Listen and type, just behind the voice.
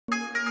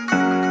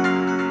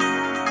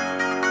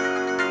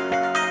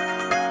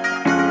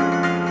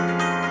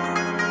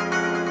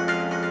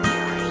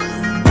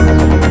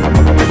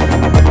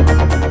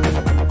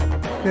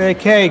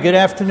Okay, good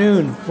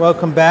afternoon.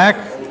 Welcome back.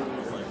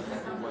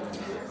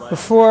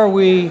 Before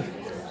we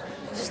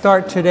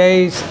start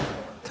today's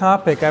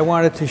topic, I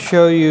wanted to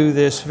show you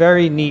this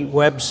very neat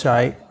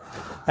website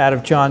out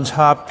of Johns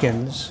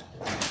Hopkins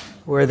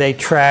where they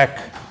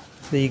track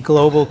the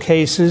global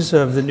cases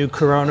of the new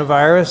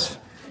coronavirus.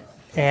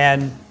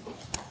 And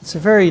it's a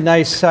very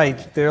nice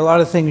site. There are a lot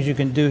of things you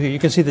can do here. You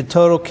can see the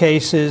total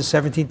cases,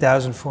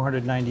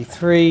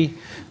 17,493,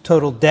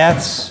 total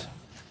deaths,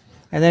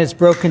 and then it's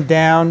broken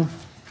down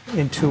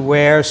into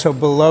where. So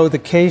below the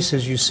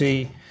cases, you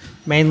see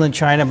mainland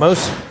China,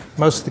 most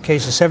of the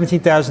cases,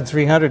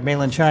 17,300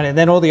 mainland China, and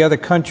then all the other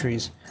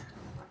countries,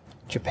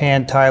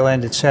 Japan,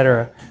 Thailand,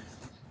 etc.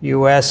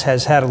 US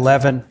has had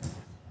 11.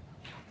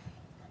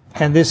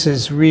 And this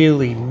is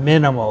really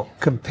minimal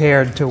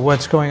compared to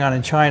what's going on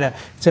in China.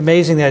 It's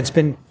amazing that it's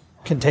been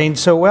contained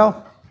so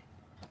well.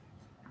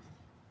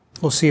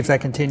 We'll see if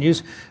that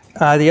continues.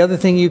 The other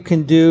thing you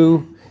can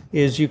do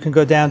is you can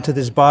go down to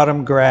this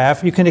bottom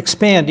graph. You can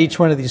expand each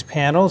one of these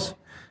panels.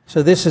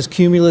 So this is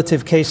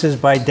cumulative cases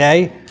by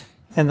day.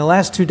 And the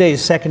last 2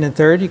 days, second and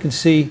third, you can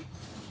see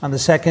on the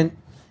second,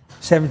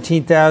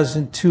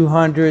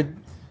 17,200,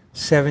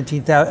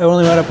 17,000. It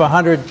only went up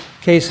 100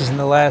 cases in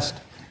the last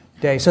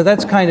day. So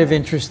that's kind of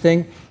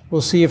interesting.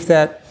 We'll see if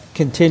that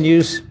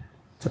continues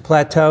to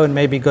plateau and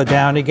maybe go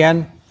down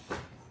again.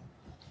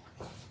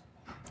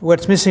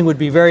 What's missing would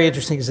be very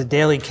interesting is the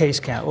daily case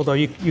count, although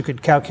you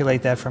could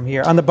calculate that from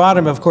here. On the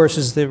bottom, of course,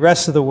 is the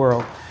rest of the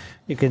world.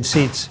 You can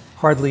see it's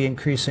hardly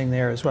increasing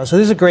there as well. So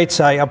this is a great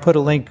site. I'll put a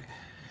link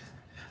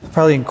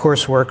probably in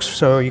CourseWorks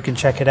so you can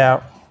check it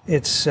out.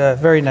 It's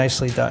very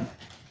nicely done.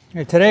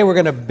 Okay, today we're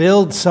going to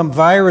build some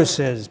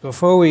viruses.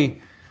 Before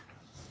we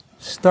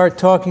start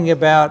talking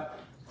about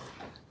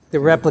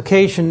the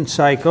replication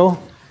cycle,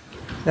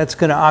 that's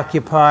going to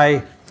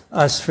occupy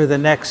us for the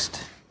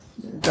next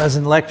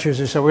dozen lectures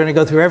or so. We're going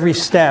to go through every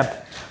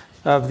step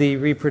of the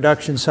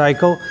reproduction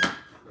cycle.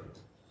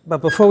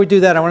 But before we do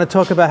that, I want to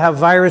talk about how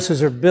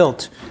viruses are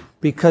built,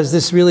 because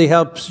this really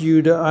helps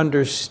you to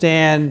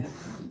understand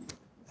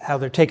how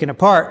they're taken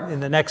apart in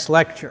the next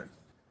lecture.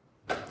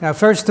 Now,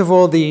 first of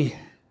all, the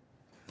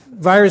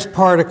virus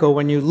particle,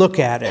 when you look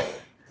at it,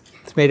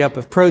 it's made up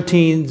of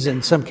proteins,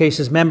 in some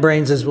cases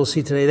membranes, as we'll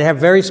see today. They have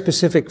very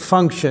specific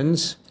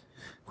functions.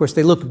 Of course,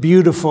 they look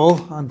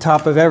beautiful on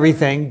top of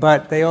everything,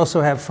 but they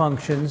also have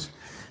functions.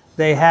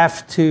 They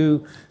have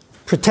to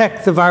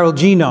protect the viral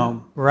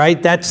genome, right?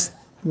 That's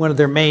one of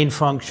their main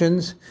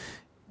functions.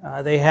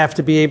 They have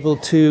to be able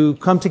to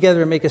come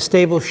together and make a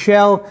stable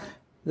shell.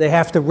 They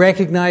have to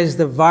recognize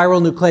the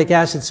viral nucleic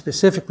acid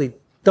specifically.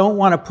 Don't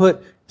want to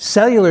put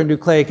cellular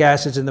nucleic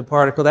acids in the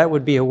particle. That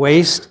would be a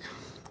waste.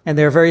 And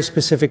there are very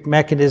specific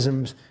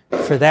mechanisms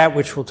for that,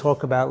 which we'll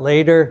talk about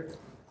later.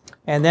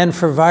 And then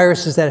for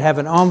viruses that have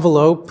an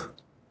envelope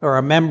or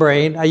a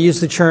membrane, I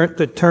use the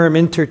term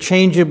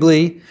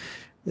interchangeably,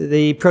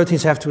 the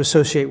proteins have to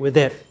associate with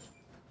it.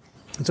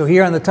 And so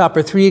here on the top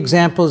are three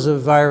examples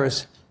of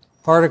virus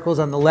particles.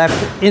 On the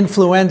left,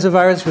 influenza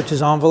virus, which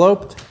is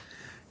enveloped.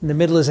 In the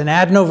middle is an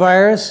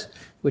adenovirus,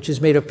 which is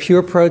made of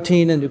pure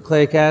protein and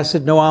nucleic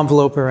acid, no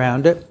envelope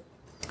around it.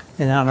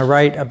 And on the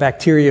right, a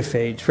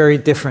bacteriophage, very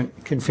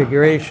different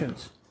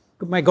configurations.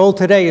 My goal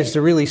today is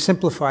to really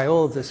simplify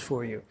all of this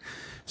for you.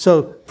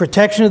 So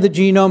protection of the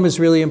genome is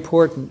really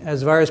important.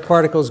 As virus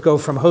particles go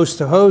from host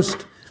to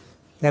host,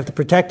 they have to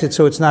protect it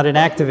so it's not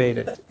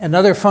inactivated.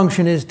 Another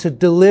function is to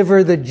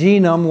deliver the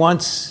genome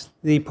once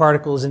the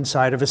particle is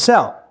inside of a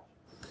cell.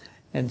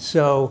 And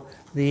so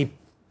the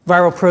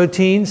viral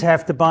proteins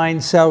have to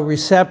bind cell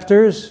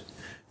receptors.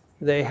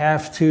 They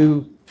have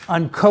to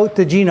uncoat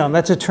the genome.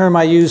 That's a term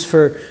I use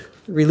for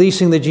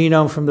releasing the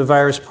genome from the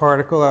virus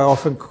particle. I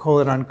often call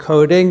it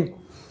uncoating.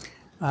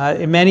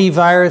 In many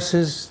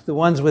viruses, the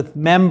ones with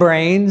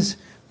membranes,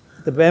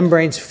 the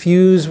membranes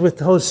fuse with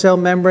the host cell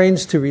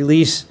membranes to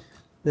release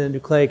the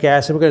nucleic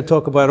acid. We're going to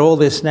talk about all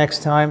this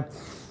next time.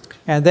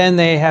 And then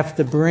they have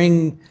to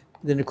bring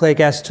the nucleic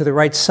acid to the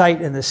right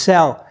site in the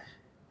cell.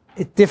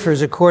 It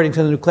differs according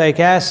to the nucleic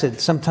acid.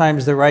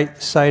 Sometimes the right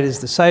site is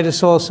the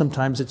cytosol,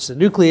 sometimes it's the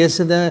nucleus,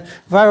 and the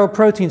viral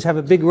proteins have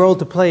a big role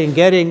to play in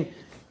getting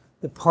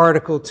the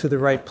particle to the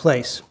right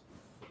place.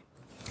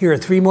 Here are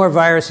three more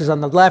viruses.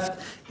 On the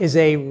left is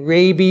a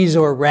rabies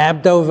or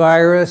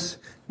rhabdovirus,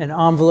 an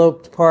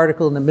enveloped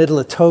particle. In the middle,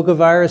 a toga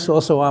virus,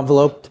 also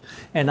enveloped.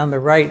 And on the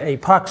right, a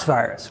pox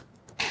virus,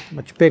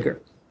 much bigger.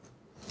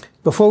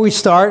 Before we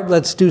start,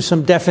 let's do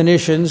some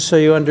definitions so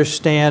you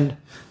understand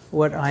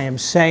what I am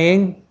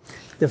saying.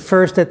 The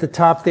first at the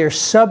top there,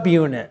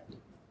 subunit.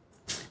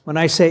 When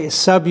I say a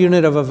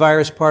subunit of a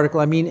virus particle,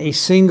 I mean a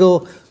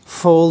single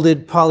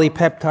folded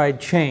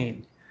polypeptide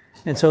chain.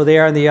 And so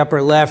there on the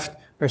upper left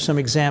are some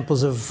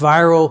examples of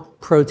viral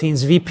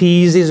proteins,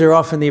 VPs. These are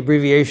often the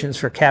abbreviations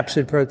for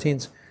capsid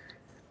proteins,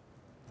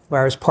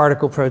 virus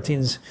particle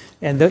proteins.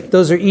 And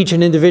those are each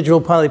an individual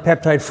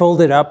polypeptide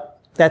folded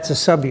up. That's a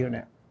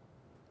subunit.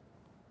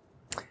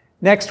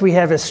 Next, we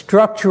have a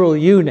structural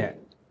unit,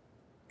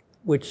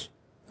 which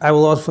I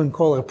will often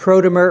call a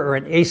protomer or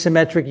an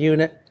asymmetric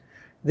unit.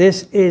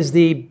 This is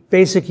the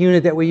basic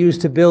unit that we use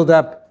to build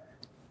up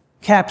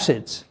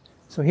capsids.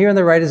 So here on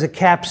the right is a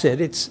capsid.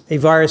 It's a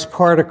virus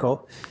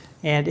particle,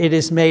 and it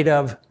is made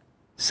of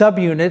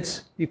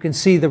subunits. You can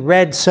see the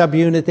red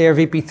subunit there,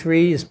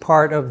 VP3, is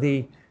part of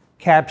the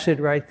capsid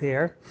right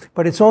there.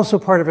 But it's also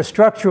part of a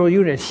structural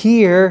unit.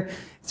 Here,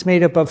 it's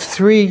made up of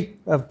three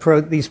of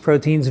these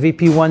proteins,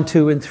 VP1,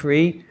 2, and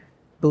 3,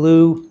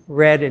 blue,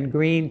 red, and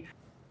green.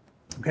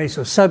 Okay,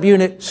 so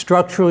subunit,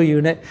 structural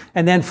unit.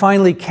 And then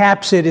finally,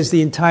 capsid is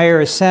the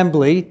entire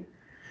assembly.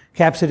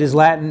 Capsid is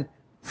Latin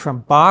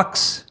from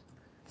box.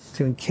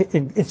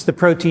 It's the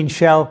protein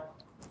shell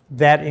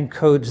that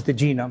encodes the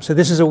genome. So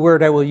this is a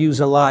word I will use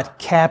a lot,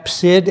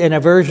 capsid, and a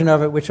version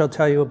of it which I'll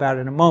tell you about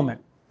in a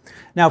moment.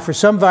 Now, for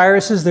some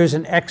viruses, there's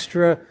an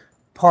extra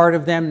part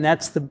of them.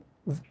 That's the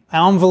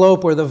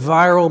envelope or the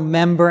viral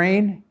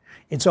membrane.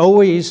 It's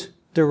always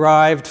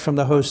derived from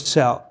the host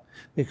cell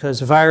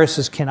because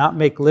viruses cannot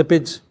make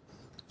lipids.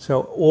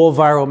 So all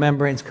viral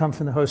membranes come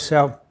from the host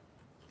cell.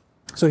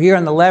 So here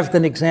on the left,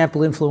 an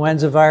example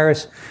influenza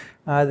virus.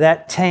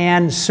 That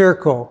tan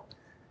circle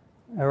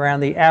around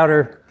the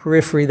outer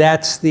periphery,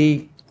 that's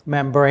the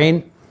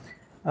membrane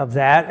of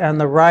that. On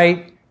the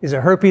right is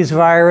a herpes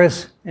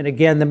virus, and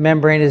again, the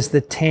membrane is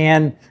the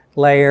tan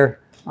layer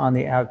on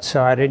the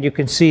outside. And you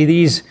can see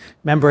these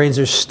membranes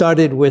are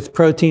studded with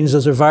proteins.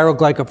 Those are viral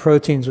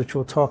glycoproteins, which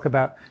we'll talk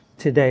about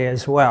today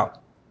as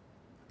well.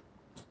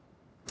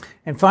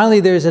 And finally,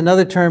 there's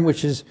another term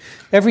which is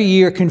every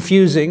year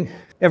confusing.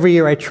 Every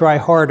year I try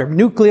harder.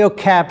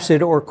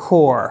 Nucleocapsid or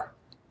core.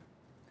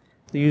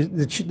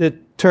 The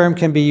term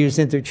can be used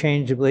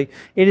interchangeably.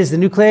 It is the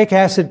nucleic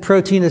acid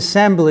protein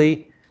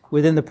assembly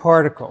within the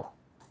particle.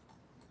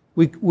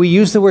 We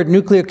use the word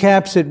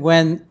nucleocapsid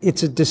when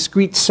it's a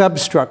discrete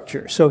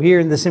substructure. So here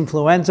in this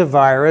influenza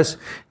virus,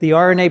 the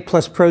RNA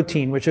plus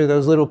protein, which are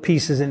those little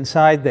pieces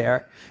inside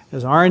there,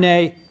 there's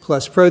RNA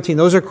plus protein.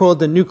 Those are called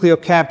the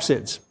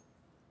nucleocapsids.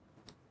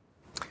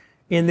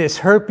 In this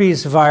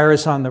herpes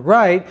virus on the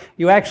right,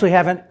 you actually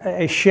have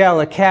a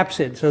shell, a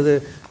capsid. So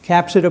the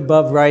capsid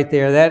above right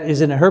there, that is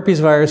in a herpes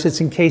virus.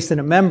 It's encased in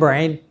a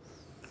membrane,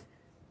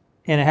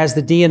 and it has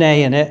the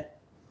DNA in it.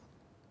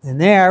 And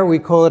there, we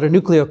call it a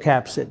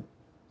nucleocapsid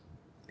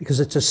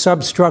because it's a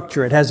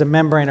substructure. It has a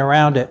membrane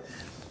around it.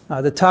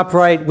 The top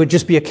right would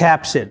just be a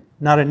capsid,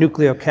 not a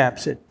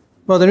nucleocapsid.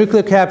 Well, the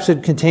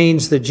nucleocapsid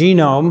contains the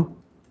genome,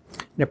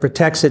 and it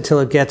protects it till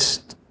it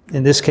gets,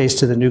 in this case,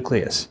 to the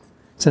nucleus.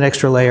 It's an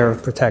extra layer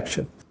of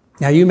protection.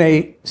 Now, you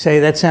may say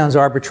that sounds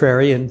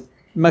arbitrary, and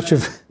much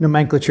of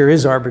nomenclature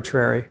is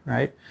arbitrary,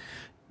 right?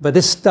 But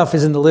this stuff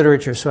is in the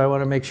literature, so I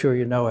want to make sure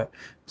you know it.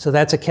 So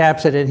that's a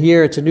capsid, and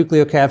here it's a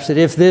nucleocapsid.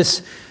 If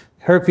this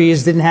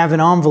herpes didn't have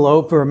an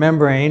envelope or a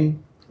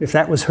membrane, if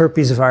that was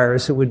herpes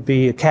virus, it would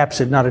be a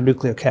capsid, not a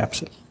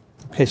nucleocapsid.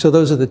 Okay, so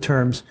those are the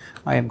terms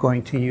I am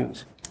going to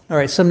use. All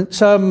right, some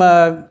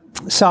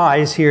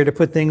size here to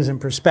put things in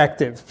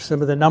perspective,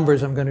 some of the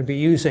numbers I'm going to be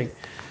using.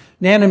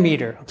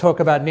 Nanometer, I'll talk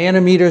about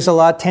nanometers a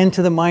lot, 10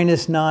 to the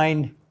minus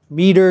 9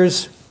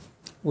 meters,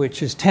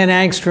 which is 10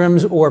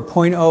 angstroms or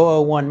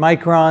 0.001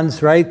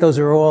 microns, right? Those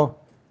are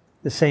all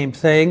the same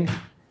thing.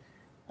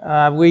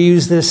 We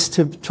use this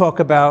to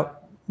talk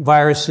about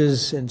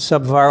viruses and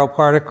subviral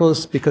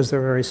particles because they're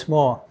very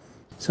small.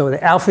 So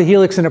the alpha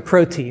helix in a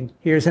protein,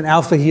 here's an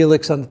alpha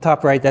helix on the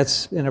top right,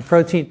 that's in a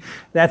protein.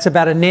 That's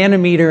about a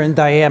nanometer in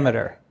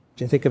diameter.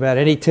 If you think about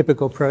any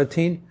typical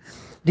protein.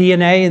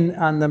 DNA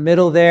on the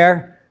middle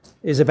there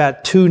is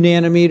about 2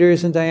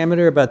 nanometers in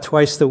diameter, about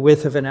twice the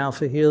width of an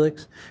alpha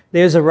helix.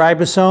 There's a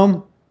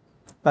ribosome,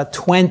 about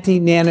 20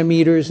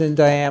 nanometers in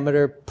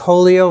diameter.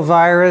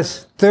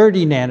 Poliovirus,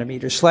 30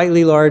 nanometers,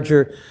 slightly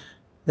larger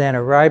than a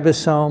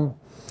ribosome.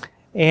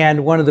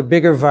 And one of the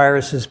bigger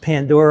viruses,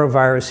 Pandora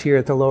virus here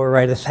at the lower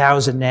right,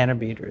 1,000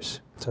 nanometers.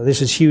 So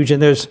this is huge,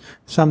 and there's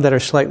some that are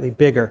slightly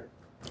bigger.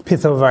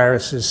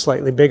 Pithovirus is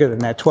slightly bigger than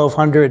that,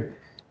 1,200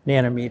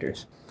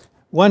 nanometers.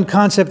 One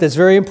concept that's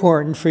very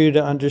important for you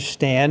to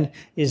understand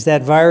is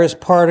that virus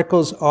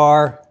particles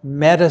are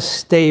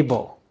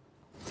metastable.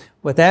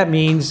 What that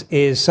means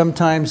is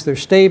sometimes they're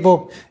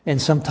stable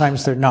and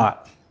sometimes they're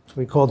not. So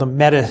we call them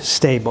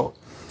metastable.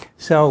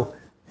 So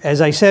as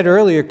I said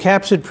earlier,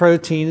 capsid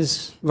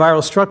proteins,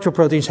 viral structural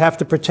proteins, have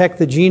to protect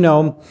the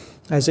genome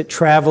as it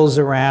travels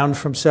around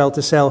from cell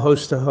to cell,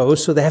 host to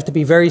host, so they have to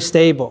be very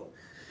stable.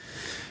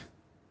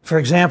 For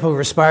example,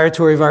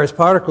 respiratory virus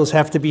particles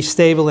have to be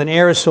stable in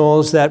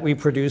aerosols that we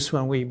produce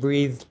when we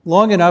breathe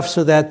long enough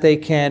so that they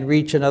can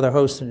reach another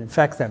host and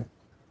infect them.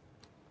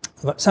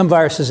 Some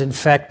viruses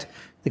infect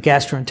the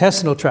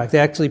gastrointestinal tract. They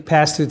actually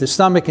pass through the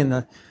stomach and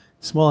the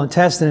small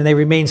intestine, and they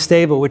remain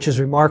stable, which is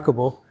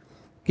remarkable.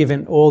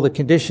 Given all the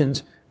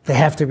conditions, they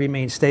have to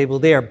remain stable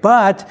there.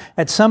 But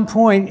at some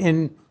point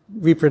in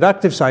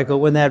reproductive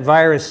cycle, when that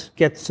virus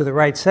gets to the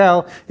right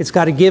cell, it's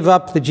got to give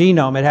up the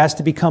genome. It has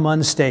to become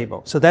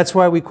unstable. So that's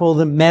why we call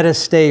them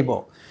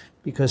metastable,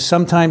 because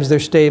sometimes they're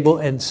stable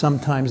and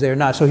sometimes they're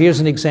not. So here's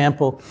an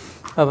example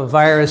of a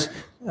virus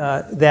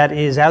that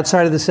is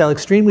outside of the cell,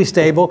 extremely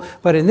stable,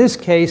 but in this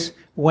case,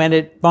 when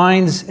it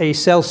binds a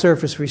cell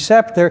surface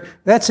receptor,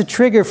 that's a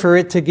trigger for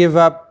it to give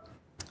up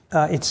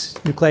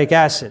its nucleic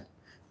acid.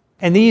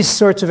 And these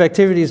sorts of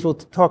activities we'll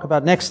talk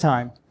about next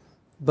time.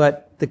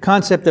 But the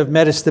concept of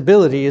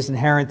metastability is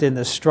inherent in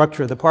the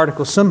structure of the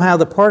particle. Somehow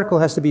the particle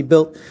has to be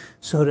built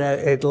so that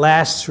it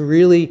lasts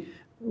really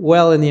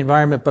well in the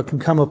environment but can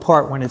come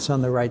apart when it's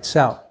on the right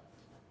cell.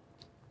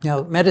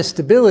 Now,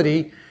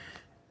 metastability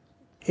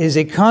is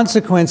a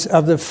consequence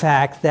of the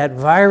fact that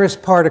virus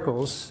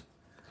particles,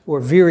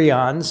 or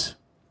virions,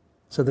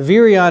 so the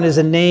virion is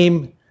a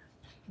name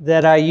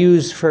that I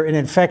use for an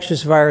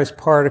infectious virus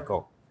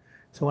particle.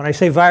 So when I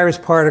say virus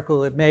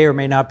particle, it may or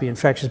may not be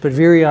infectious, but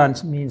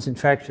virion means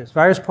infectious.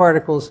 Virus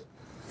particles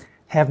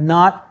have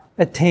not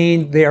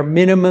attained their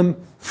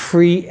minimum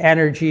free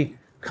energy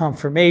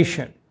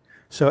conformation.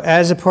 So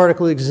as a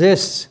particle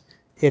exists,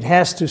 it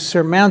has to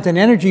surmount an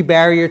energy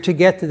barrier to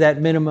get to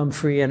that minimum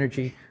free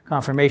energy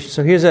conformation.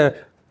 So here's an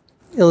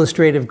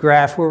illustrative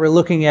graph where we're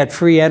looking at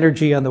free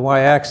energy on the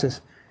y-axis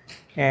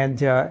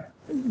and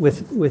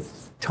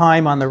with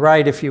time on the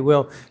right, if you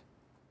will.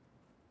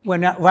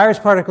 When virus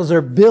particles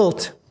are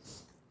built,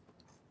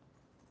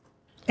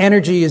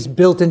 energy is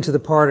built into the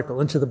particle,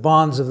 into the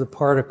bonds of the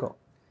particle.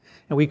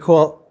 And we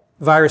call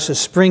viruses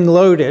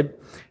spring-loaded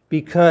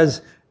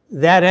because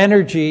that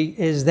energy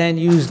is then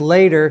used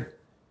later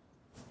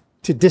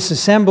to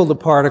disassemble the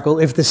particle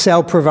if the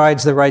cell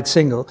provides the right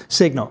signal.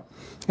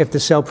 If the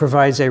cell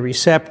provides a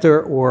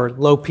receptor or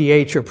low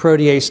pH or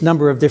protease,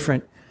 number of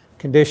different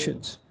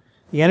conditions.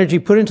 The energy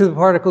put into the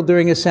particle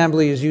during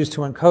assembly is used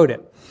to encode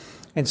it.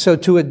 And so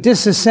to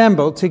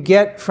disassemble, to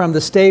get from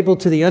the stable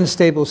to the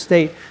unstable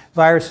state,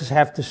 viruses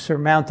have to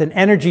surmount an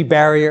energy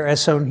barrier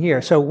as shown here.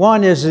 So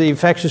one is the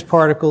infectious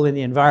particle in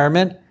the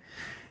environment.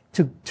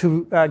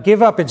 To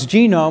give up its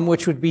genome,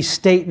 which would be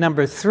state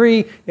number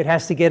 3, it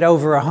has to get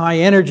over a high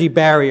energy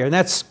barrier. And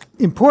that's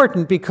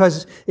important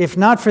because if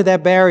not for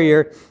that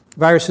barrier,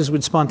 viruses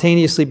would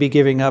spontaneously be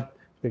giving up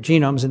their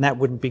genomes, and that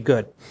wouldn't be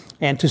good.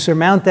 And to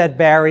surmount that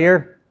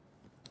barrier,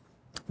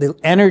 the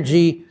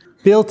energy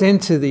built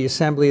into the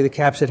assembly of the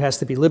capsid has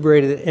to be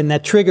liberated, and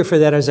that trigger for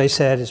that, as I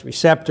said, is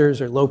receptors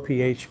or low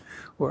pH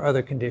or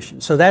other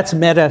conditions. So that's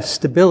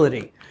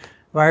metastability.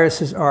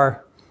 Viruses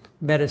are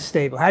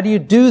metastable. How do you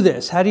do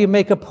this? How do you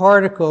make a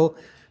particle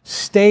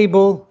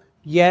stable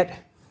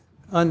yet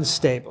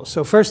unstable?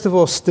 So first of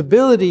all,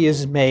 stability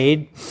is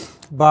made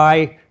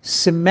by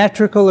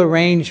symmetrical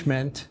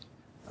arrangement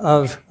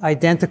of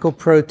identical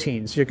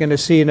proteins. You're going to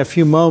see in a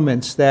few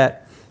moments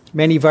that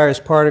many virus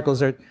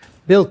particles are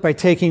built by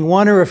taking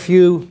one or a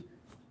few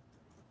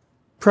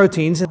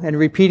proteins and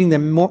repeating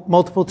them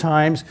multiple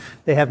times.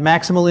 They have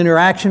maximal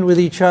interaction with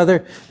each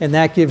other, and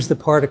that gives the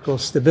particle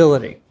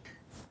stability.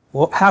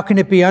 Well, how can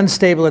it be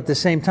unstable at the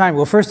same time?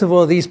 Well, first of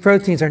all, these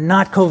proteins are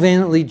not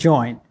covalently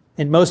joined.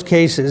 In most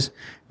cases,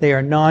 they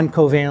are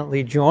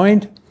non-covalently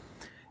joined,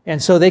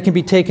 and so they can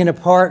be taken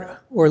apart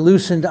or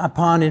loosened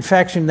upon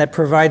infection that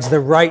provides the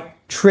right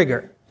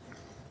trigger.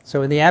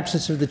 So in the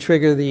absence of the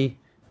trigger, the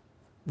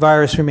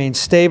virus remains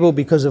stable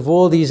because of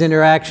all these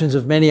interactions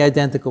of many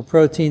identical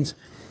proteins,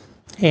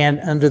 and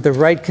under the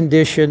right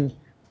condition,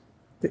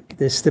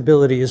 the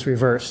stability is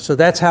reversed. So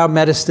that's how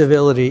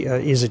metastability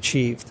is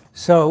achieved.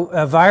 So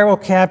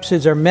viral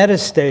capsids are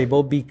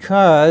metastable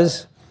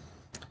because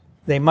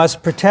they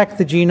must protect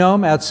the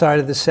genome outside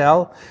of the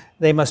cell.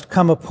 They must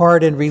come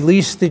apart and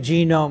release the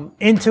genome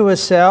into a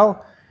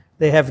cell.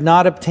 They have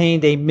not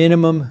obtained a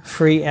minimum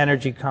free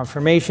energy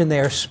conformation. They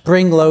are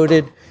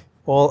spring-loaded,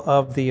 all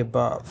of the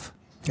above.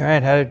 All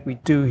right, how did we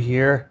do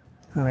here?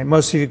 All right,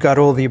 most of you got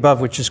all the above,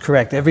 which is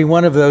correct. Every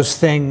one of those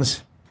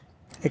things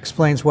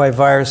explains why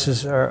viral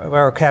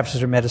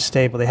capsids are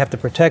metastable. They have to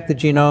protect the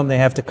genome. They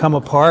have to come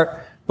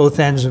apart, both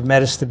ends of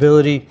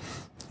metastability.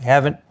 They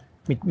haven't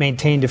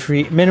maintained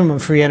a minimum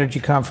free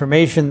energy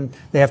conformation.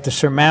 They have to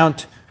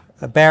surmount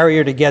a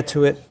barrier to get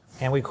to it,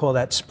 and we call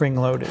that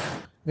spring-loaded.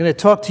 I'm going to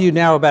talk to you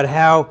now about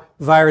how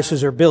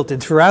viruses are built.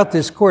 And throughout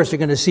this course, you're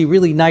going to see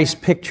really nice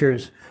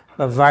pictures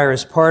of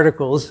virus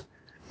particles.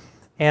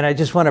 And I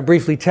just want to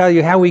briefly tell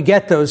you how we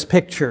get those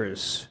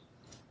pictures.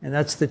 And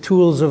that's the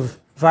tools of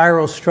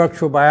viral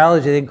structural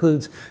biology. It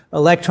includes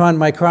electron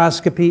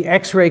microscopy,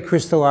 X-ray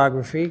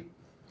crystallography,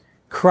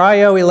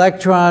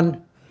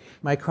 cryo-electron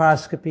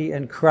microscopy,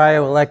 and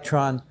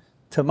cryo-electron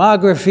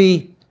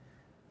tomography,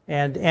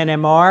 and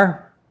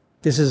NMR.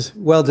 This is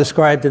well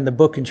described in the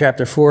book in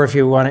chapter 4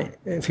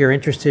 if you're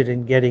interested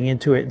in getting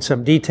into it in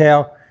some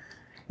detail.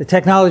 The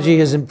technology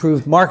has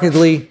improved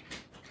markedly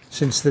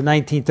since the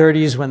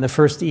 1930s when the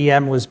first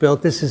EM was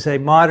built. This is a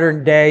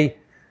modern day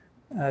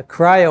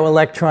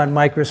cryo-electron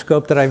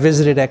microscope that I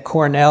visited at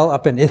Cornell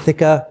up in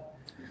Ithaca.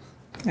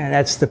 And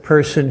that's the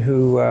person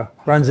who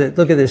runs it.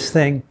 Look at this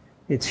thing.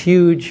 It's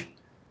huge.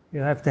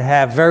 You have to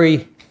have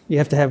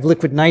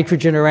liquid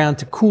nitrogen around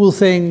to cool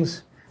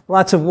things.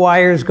 Lots of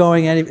wires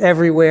going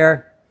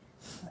everywhere.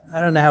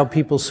 I don't know how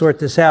people sort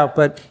this out,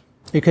 but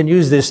you can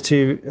use this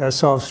to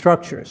solve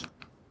structures.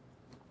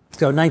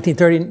 So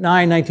 1939,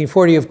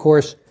 1940, of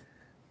course,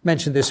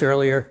 mentioned this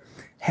earlier.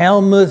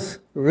 Helmuth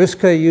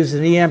Ruska used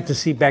an EM to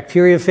see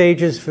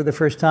bacteriophages for the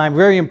first time.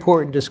 Very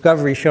important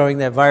discovery showing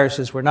that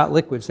viruses were not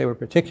liquids, they were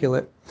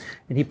particulate.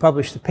 And he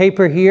published a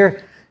paper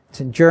here.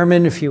 It's in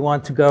German if you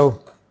want to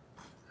go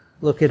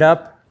look it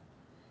up.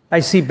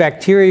 I see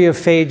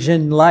bacteriophage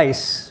in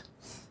lice.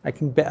 I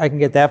can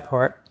get that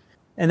part.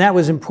 And that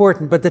was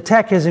important, but the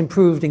tech has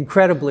improved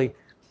incredibly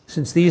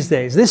since these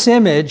days. This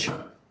image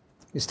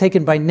is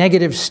taken by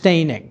negative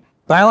staining.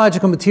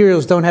 Biological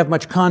materials don't have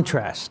much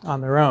contrast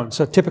on their own,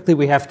 so typically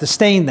we have to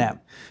stain them.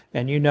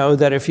 And you know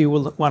that if you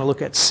want to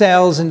look at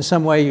cells in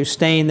some way, you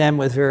stain them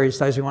with various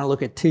dyes. You want to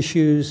look at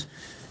tissues,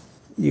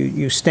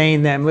 you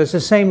stain them. It's the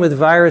same with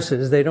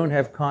viruses. They don't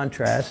have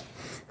contrast.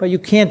 But you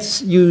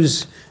can't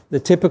use the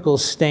typical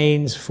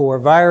stains for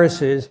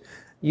viruses.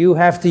 You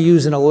have to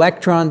use an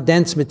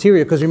electron-dense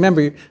material, because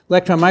remember,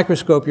 electron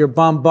microscope, you're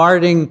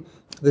bombarding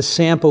the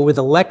sample with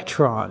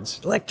electrons.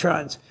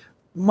 Electrons,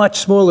 much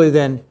smaller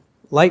than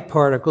light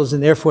particles,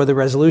 and therefore the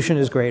resolution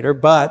is greater,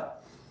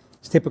 but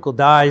it's typical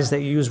dyes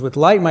that you use with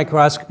light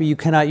microscopy you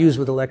cannot use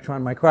with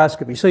electron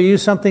microscopy. So you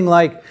use something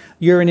like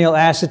uranyl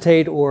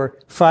acetate or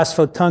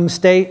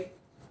phosphotungstate.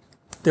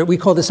 We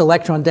call this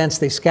electron dense.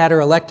 They scatter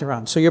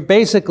electrons. So you're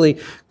basically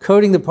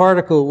coating the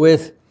particle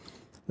with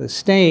the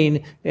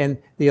stain, and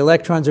the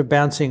electrons are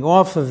bouncing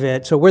off of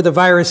it. So where the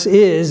virus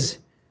is,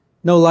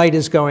 no light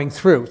is going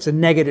through. It's a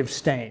negative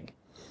stain.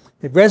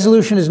 The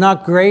resolution is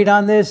not great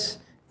on this.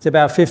 It's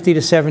about 50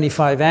 to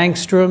 75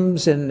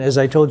 angstroms, and as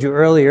I told you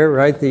earlier,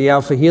 right, the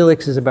alpha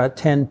helix is about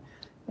 10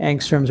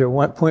 angstroms or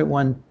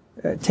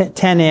 10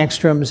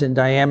 angstroms in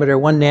diameter,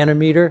 1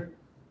 nanometer.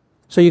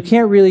 So you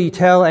can't really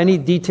tell any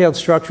detailed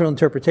structural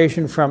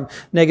interpretation from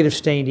negative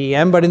stained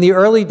EM, but in the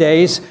early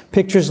days,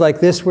 pictures like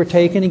this were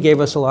taken and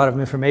gave us a lot of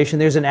information.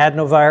 There's an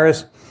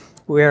adenovirus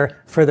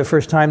where for the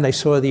first time they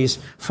saw these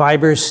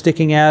fibers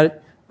sticking out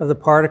of the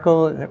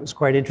particle, and it was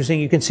quite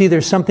interesting. You can see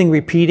there's something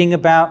repeating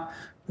about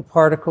the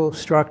particle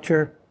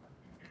structure.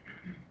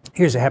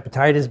 Here's a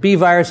hepatitis B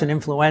virus, an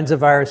influenza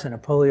virus, and a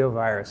polio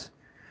virus.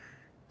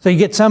 So you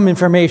get some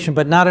information,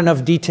 but not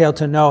enough detail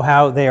to know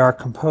how they are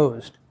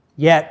composed.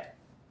 Yet,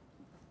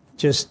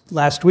 just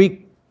last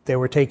week, they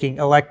were taking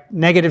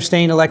negative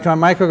stain electron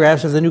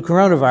micrographs of the new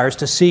coronavirus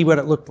to see what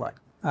it looked like.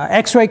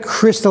 X-ray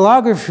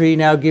crystallography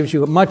now gives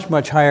you a much,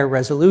 much higher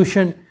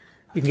resolution.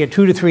 You can get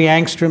 2 to 3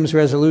 angstroms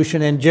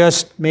resolution, and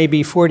just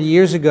maybe 40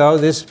 years ago,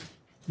 this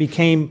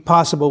became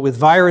possible with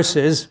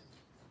viruses.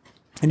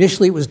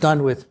 Initially, it was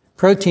done with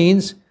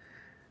proteins.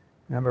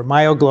 Remember,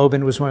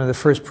 myoglobin was one of the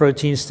first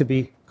proteins to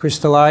be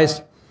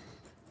crystallized.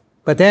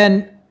 But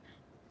then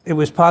it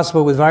was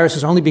possible with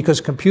viruses only because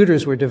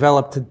computers were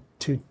developed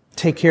to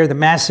take care of the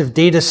massive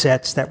data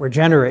sets that were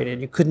generated.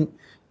 You couldn't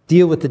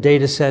deal with the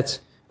data sets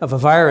of a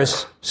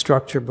virus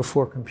structure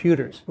before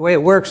computers. The way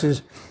it works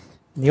is,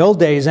 in the old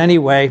days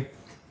anyway,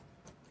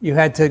 you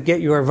had to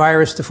get your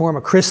virus to form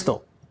a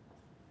crystal.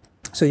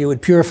 So you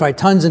would purify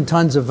tons and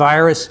tons of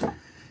virus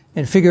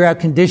and figure out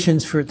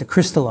conditions for it to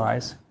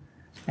crystallize.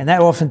 And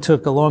that often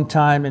took a long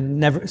time,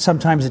 and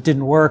sometimes it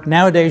didn't work.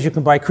 Nowadays, you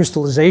can buy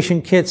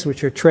crystallization kits,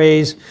 which are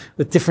trays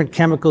with different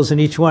chemicals in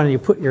each one, and you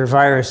put your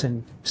virus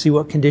and see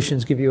what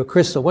conditions give you a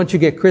crystal. Once you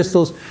get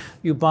crystals,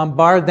 you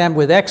bombard them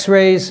with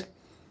X-rays,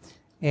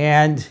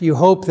 and you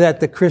hope that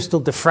the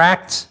crystal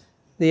diffracts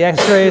the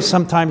X-rays.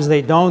 Sometimes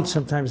they don't,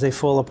 sometimes they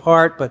fall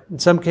apart, but in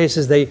some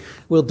cases they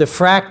will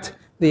diffract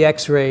the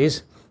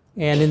X-rays.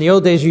 And in the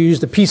old days, you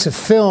used a piece of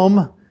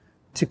film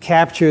to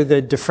capture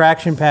the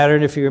diffraction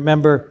pattern. If you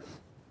remember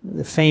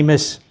the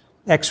famous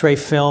X-ray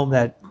film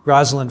that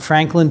Rosalind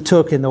Franklin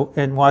took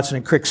and Watson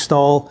and Crick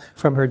stole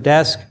from her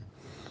desk,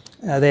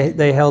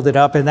 they held it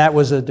up, and that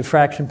was a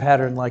diffraction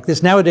pattern like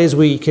this. Nowadays,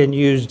 we can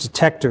use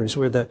detectors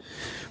where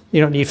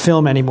you don't need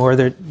film anymore.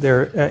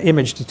 They're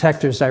image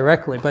detectors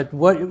directly. But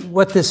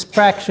what this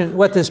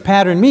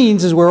pattern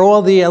means is where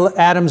all the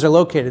atoms are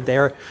located.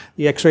 The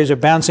X-rays are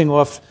bouncing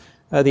off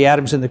the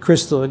atoms in the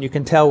crystal, and you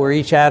can tell where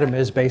each atom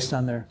is based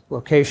on their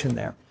location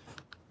there.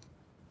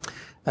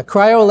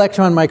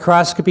 Cryo-electron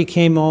microscopy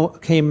came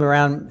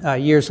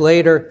around years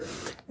later,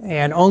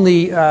 and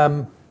only,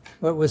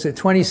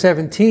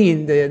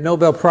 2017, the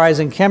Nobel Prize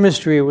in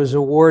Chemistry was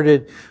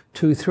awarded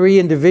to 3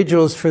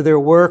 individuals for their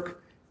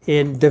work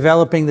in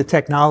developing the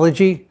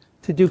technology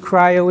to do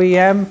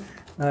cryo-EM.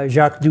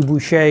 Jacques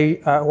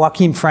Dubouchet,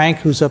 Joachim Frank,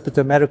 who's up at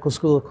the Medical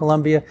School of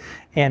Columbia,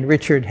 and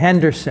Richard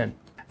Henderson.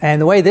 And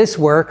the way this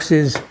works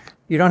is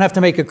you don't have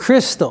to make a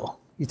crystal.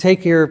 You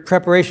take your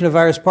preparation of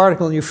virus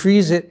particle and you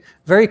freeze it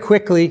very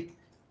quickly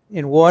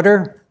in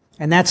water,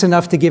 and that's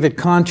enough to give it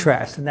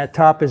contrast. And that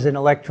top is an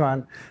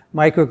electron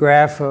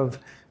micrograph of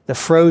the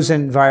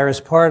frozen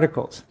virus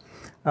particles.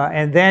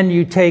 And then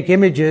you take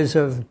images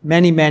of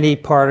many, many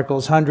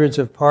particles, hundreds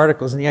of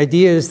particles. And the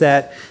idea is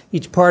that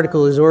each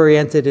particle is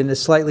oriented in a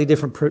slightly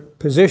different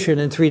position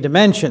in 3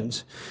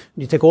 dimensions.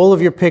 You take all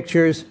of your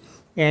pictures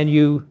and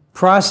you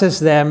process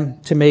them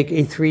to make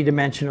a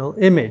 3-dimensional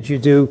image. You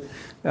do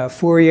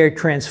Fourier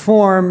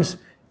transforms,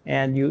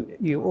 and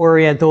you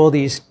orient all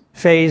these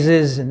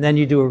phases, and then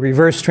you do a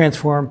reverse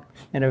transform,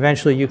 and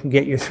eventually you can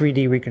get your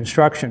 3D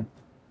reconstruction.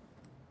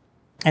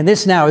 And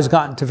this now has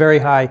gotten to very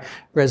high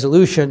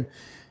resolution.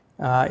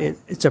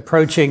 It's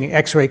approaching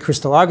X-ray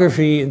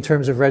crystallography in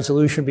terms of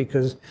resolution,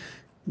 because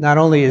not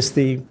only is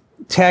the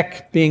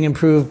tech being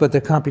improved, but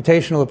the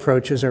computational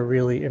approaches are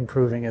really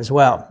improving as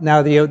well.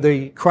 Now,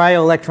 the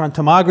cryo-electron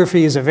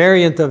tomography is a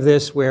variant of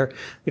this, where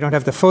you don't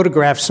have to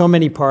photograph so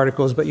many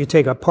particles, but you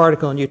take a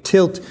particle and you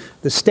tilt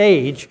the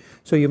stage,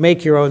 so you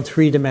make your own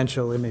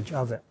three-dimensional image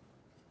of it.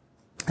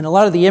 And a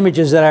lot of the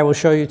images that I will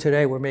show you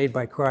today were made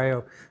by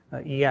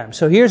cryo-EM.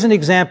 So here's an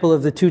example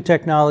of the two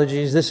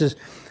technologies. This is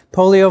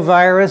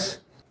poliovirus,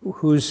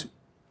 whose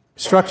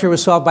structure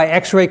was solved by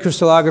X-ray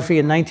crystallography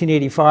in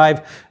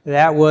 1985.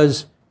 That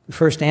was the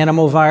first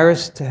animal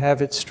virus to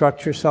have its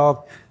structure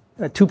solved.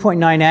 2.9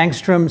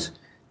 angstroms,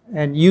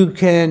 and you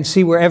can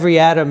see where every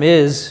atom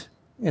is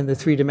in the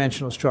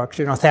three-dimensional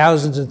structure. You know,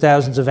 thousands and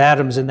thousands of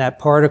atoms in that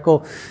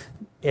particle,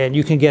 and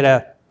you can get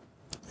a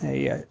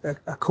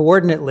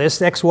coordinate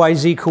list,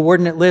 XYZ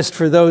coordinate list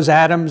for those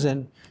atoms,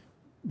 and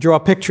draw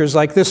pictures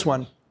like this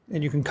one.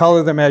 And you can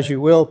color them as you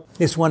will.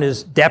 This one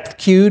is depth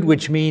cued,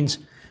 which means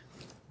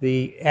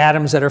the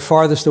atoms that are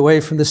farthest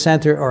away from the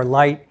center are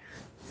light,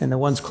 and the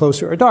ones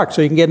closer are dark.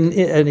 So you can get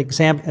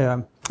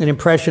an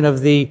impression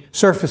of the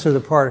surface of the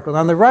particle.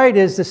 On the right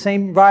is the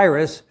same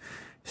virus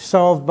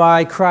solved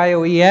by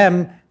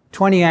cryo-EM,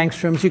 20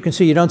 angstroms. You can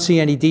see you don't see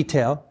any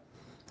detail.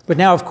 But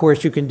now, of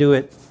course, you can do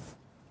it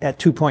at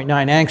 2.9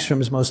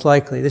 angstroms, most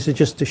likely. This is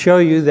just to show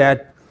you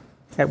that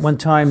at one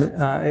time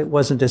it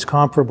wasn't as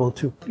comparable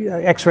to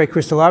X-ray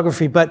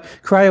crystallography. But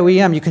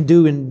cryo-EM you can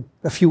do in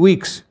a few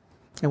weeks.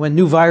 And when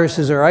new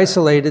viruses are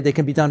isolated, they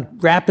can be done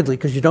rapidly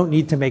because you don't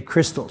need to make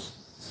crystals.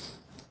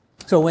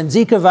 So when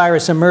Zika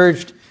virus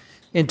emerged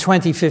in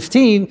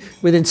 2015,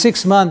 within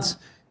 6 months,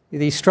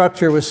 the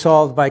structure was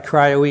solved by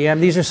cryo-EM.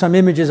 These are some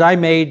images I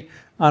made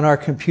on our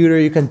computer.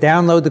 You can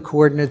download the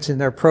coordinates, and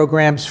there are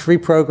programs, free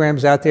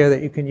programs out there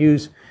that you can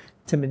use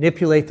to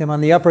manipulate them. On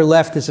the upper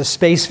left is a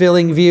space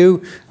filling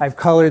view. I've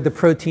colored the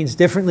proteins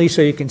differently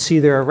so you can see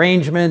their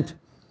arrangement.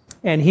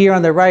 And here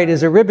on the right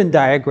is a ribbon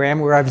diagram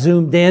where I've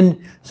zoomed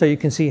in so you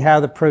can see how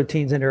the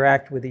proteins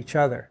interact with each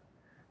other.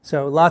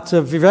 So lots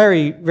of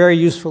very, very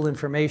useful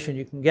information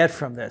you can get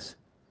from this.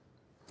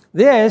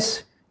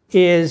 This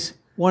is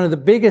one of the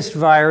biggest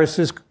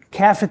viruses,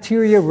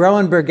 Cafeteria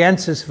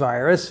rowenbergensis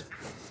virus.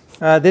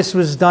 This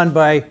was done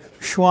by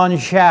Xuan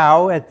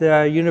Zhao at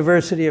the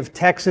University of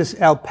Texas,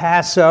 El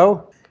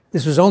Paso.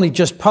 This was only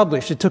just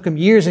published. It took him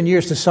years and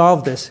years to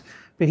solve this.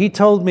 But he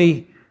told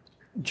me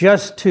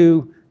just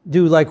to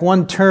do like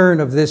one turn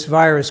of this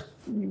virus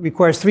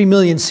requires 3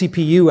 million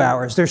CPU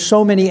hours. There's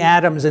so many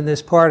atoms in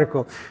this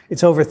particle.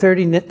 It's over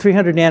 300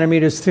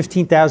 nanometers,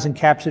 15,000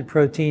 capsid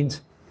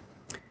proteins.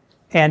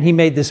 And he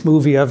made this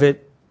movie of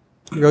it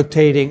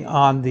rotating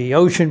on the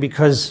ocean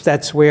because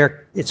that's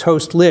where its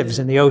host lives,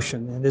 in the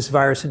ocean. And this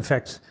virus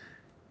infects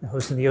the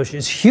host in the ocean.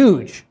 It's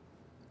huge.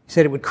 He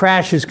said it would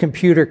crash his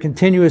computer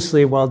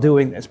continuously while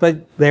doing this,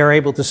 but they are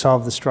able to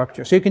solve the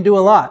structure. So you can do a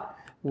lot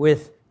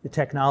with the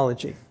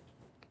technology.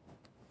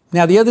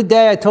 Now, the other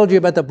day I told you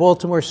about the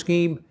Baltimore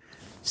scheme,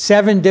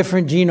 7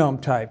 different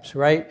genome types,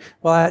 right?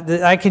 Well,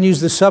 I can use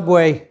the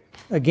subway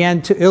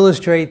again to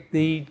illustrate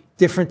the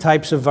different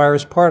types of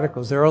virus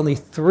particles. There are only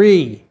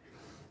 3. You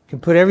can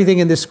put everything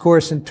in this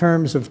course in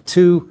terms of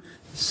 2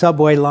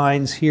 subway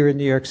lines here in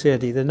New York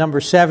City. The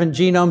number 7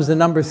 genomes, the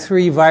number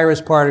 3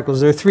 virus particles.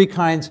 There are 3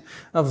 kinds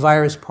of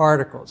virus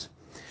particles.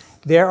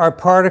 There are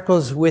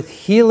particles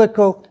with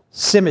helical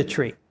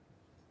symmetry.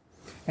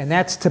 And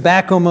that's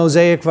tobacco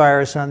mosaic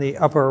virus on the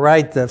upper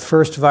right, the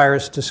first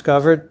virus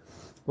discovered.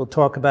 We'll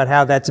talk about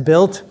how that's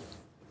built.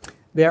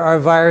 There are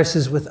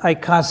viruses with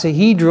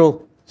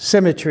icosahedral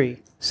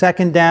symmetry.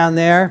 Second down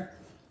there,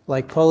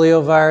 like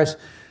poliovirus.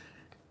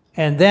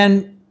 And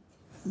then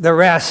the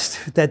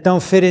rest that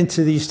don't fit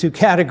into these 2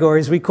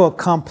 categories we call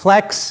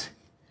complex,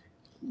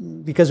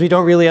 because we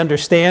don't really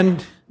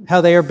understand how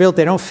they are built.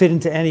 They don't fit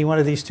into any one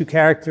of these 2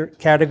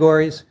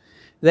 categories.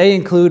 They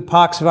include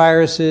pox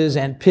viruses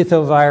and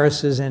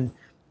pithoviruses and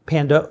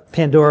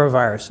Pandora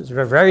viruses.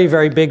 They're very,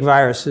 very big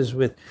viruses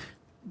with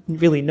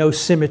really no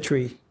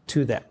symmetry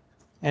to them.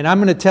 And I'm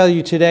going to tell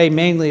you today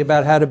mainly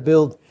about how to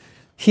build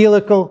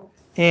helical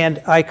and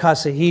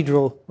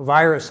icosahedral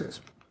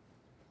viruses.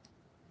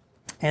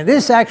 And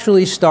this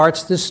actually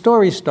starts, this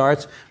story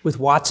starts with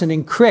Watson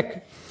and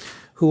Crick,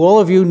 who all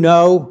of you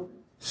know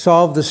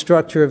solved the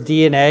structure of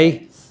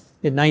DNA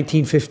in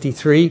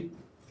 1953.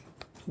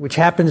 Which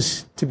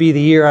happens to be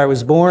the year I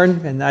was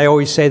born, and I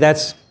always say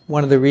that's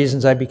one of the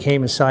reasons I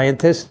became a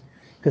scientist,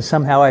 because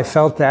somehow I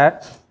felt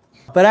that.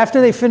 But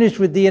after they finished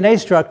with DNA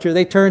structure,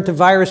 they turned to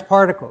virus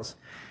particles.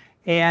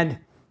 And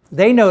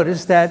they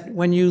noticed that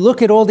when you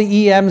look at all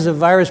the EMs of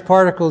virus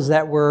particles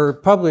that were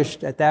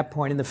published at that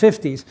point in the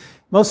 50s,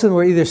 most of them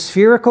were either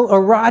spherical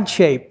or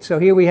rod-shaped. So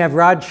here we have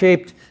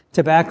rod-shaped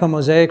tobacco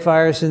mosaic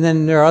virus, and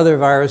then there are other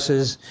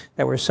viruses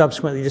that were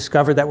subsequently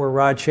discovered that were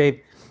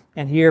rod-shaped.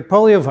 And here,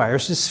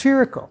 poliovirus is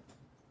spherical.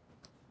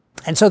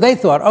 And so they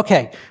thought,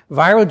 okay,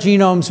 viral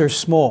genomes are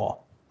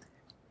small.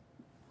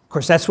 Of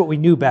course, that's what we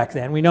knew back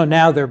then. We know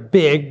now they're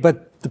big,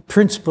 but the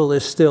principle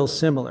is still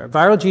similar.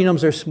 Viral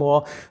genomes are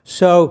small,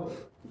 so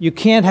you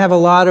can't have a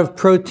lot of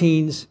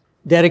proteins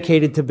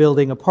dedicated to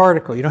building a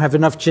particle. You don't have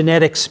enough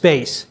genetic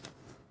space.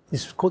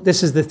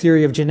 This is the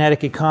theory of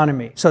genetic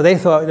economy. So they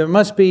thought there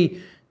must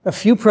be a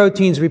few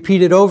proteins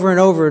repeated over and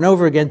over and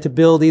over again to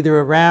build either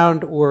a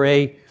round or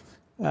a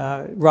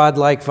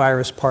rod-like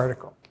virus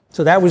particle.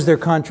 So that was their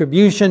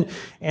contribution,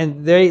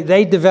 and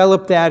they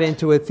developed that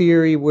into a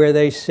theory where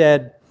they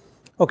said,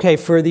 okay,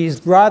 for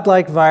these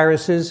rod-like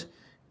viruses,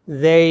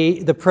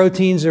 the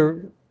proteins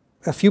are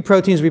a few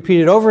proteins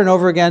repeated over and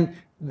over again.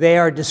 They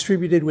are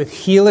distributed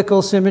with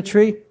helical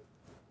symmetry.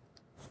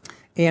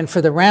 And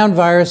for the round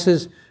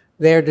viruses,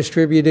 they are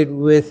distributed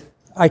with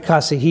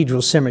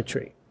icosahedral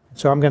symmetry.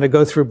 So I'm going to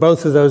go through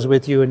both of those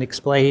with you and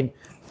explain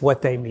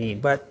what they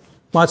mean. But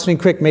Watson and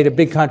Crick made a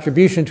big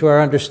contribution to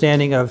our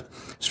understanding of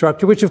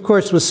structure, which of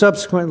course was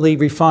subsequently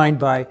refined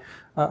by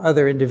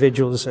other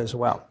individuals as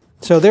well.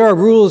 So there are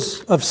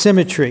rules of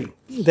symmetry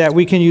that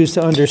we can use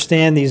to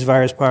understand these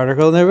virus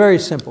particles, and they're very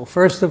simple.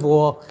 First of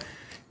all,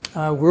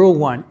 rule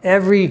one,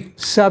 every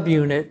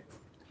subunit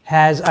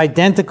has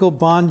identical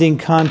bonding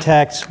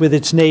contacts with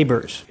its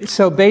neighbors.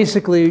 So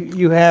basically,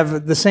 you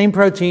have the same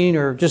protein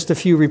or just a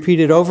few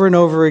repeated over and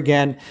over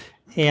again,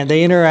 and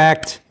they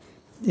interact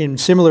in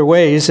similar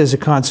ways as a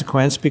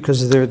consequence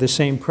because they're the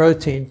same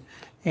protein.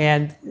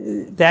 And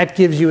that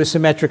gives you a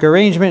symmetric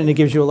arrangement, and it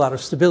gives you a lot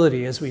of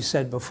stability, as we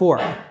said before.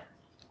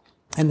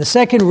 And the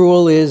second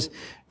rule is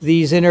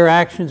these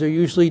interactions are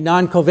usually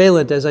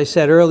non-covalent. As I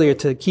said earlier,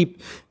 to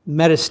keep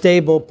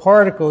metastable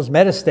particles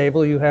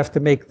metastable, you have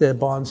to make the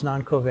bonds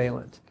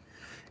non-covalent.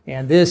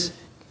 And this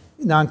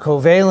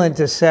non-covalent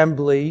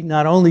assembly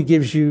not only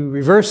gives you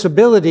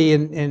reversibility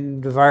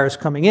in the virus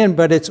coming in,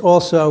 but it's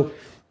also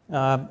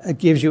it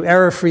gives you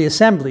error-free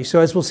assembly. So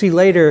as we'll see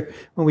later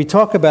when we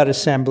talk about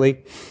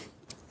assembly,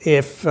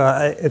 if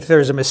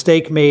there's a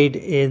mistake made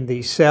in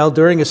the cell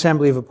during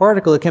assembly of a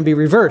particle, it can be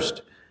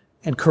reversed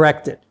and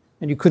corrected.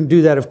 And you couldn't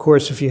do that, of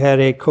course, if you had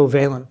a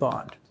covalent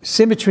bond.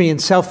 Symmetry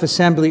and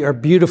self-assembly are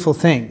beautiful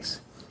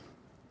things.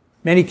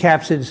 Many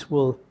capsids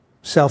will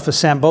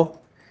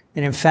self-assemble.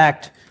 And in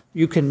fact,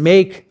 you can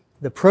make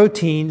the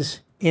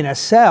proteins in a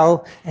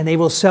cell, and they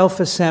will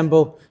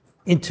self-assemble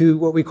into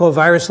what we call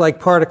virus-like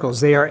particles.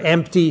 They are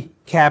empty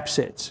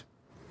capsids.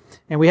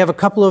 And we have a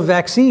couple of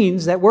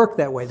vaccines that work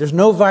that way. There's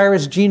no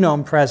virus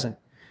genome present.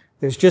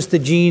 There's just the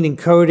gene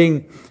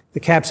encoding the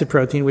capsid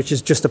protein, which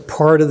is just a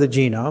part of the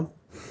genome.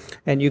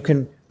 And you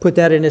can put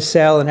that in a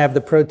cell and have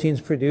the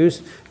proteins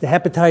produced. The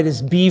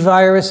hepatitis B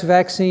virus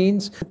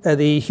vaccines,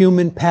 the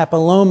human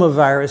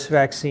papillomavirus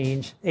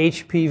vaccines,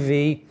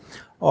 HPV,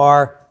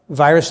 are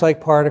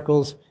virus-like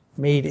particles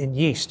made in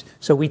yeast.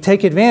 So we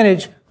take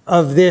advantage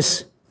of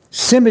this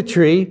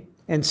symmetry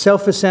and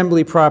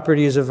self-assembly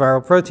properties of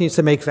viral proteins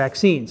to make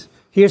vaccines.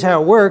 Here's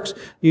how it works.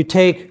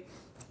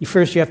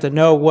 First you have to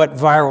know what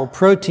viral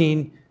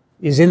protein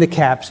is in the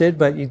capsid,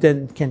 but you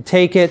then can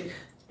take it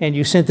and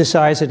you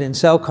synthesize it in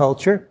cell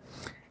culture.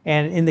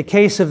 And in the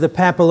case of the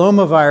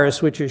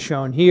papillomavirus, which is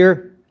shown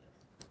here,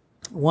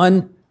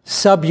 one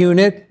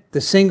subunit,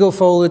 the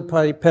single-folded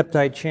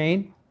polypeptide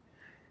chain,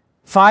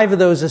 5 of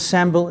those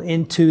assemble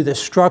into the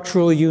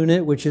structural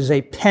unit, which is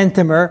a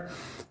pentamer.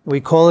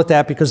 We call it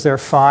that because there are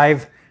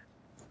 5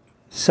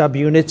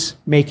 subunits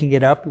making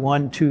it up,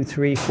 1, 2,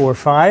 3, 4,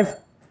 5.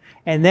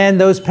 And then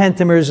those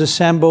pentamers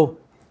assemble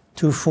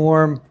to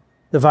form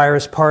the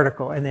virus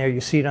particle. And there you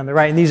see it on the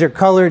right. And these are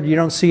colored. You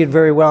don't see it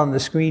very well on the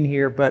screen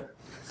here, but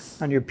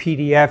on your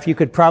PDF, you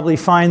could probably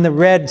find the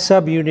red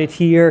subunit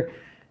here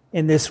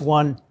in this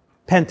one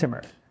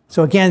pentamer.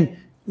 So again,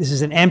 this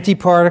is an empty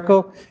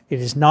particle. It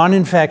is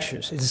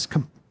non-infectious. It is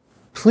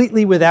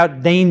completely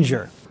without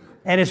danger.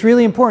 And it's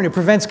really important. It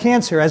prevents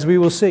cancer, as we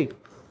will see.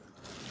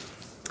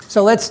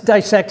 So let's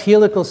dissect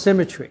helical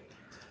symmetry.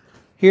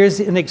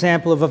 Here's an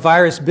example of a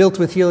virus built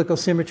with helical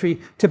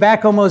symmetry,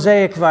 tobacco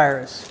mosaic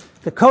virus.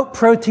 The coat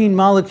protein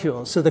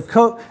molecules. So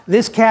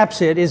this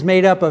capsid is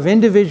made up of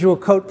individual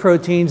coat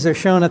proteins. They're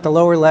shown at the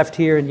lower left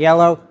here in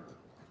yellow.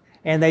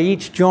 And they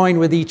each join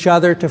with each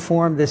other to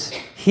form this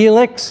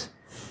helix.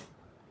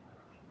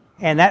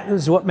 And that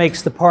is what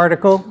makes the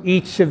particle.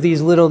 Each of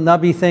these little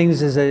nubby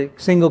things is a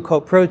single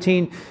coat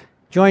protein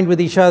joined with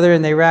each other,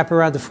 and they wrap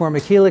around to form a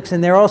helix.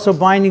 And they're also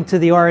binding to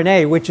the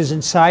RNA, which is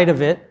inside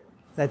of it.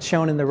 That's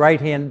shown in the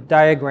right-hand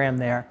diagram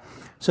there.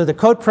 So the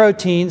coat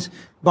proteins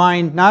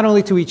bind not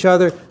only to each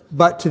other,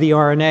 but to the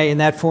RNA, and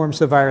that forms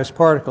the virus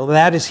particle.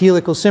 That is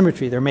helical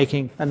symmetry. They're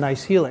making a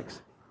nice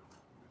helix.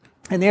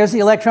 And there's the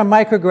electron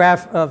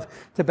micrograph of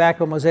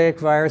tobacco mosaic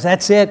virus.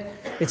 That's it.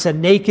 It's a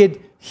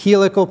naked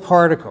helical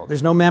particle.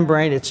 There's no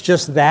membrane. It's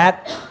just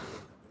that.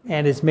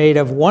 And it's made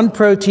of one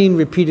protein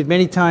repeated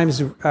many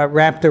times,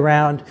 wrapped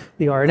around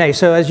the RNA.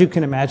 So as you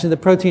can imagine, the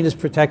protein is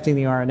protecting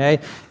the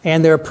RNA.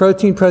 And there are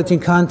protein-protein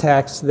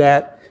contacts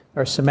that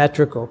are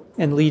symmetrical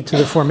and lead to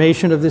the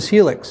formation of this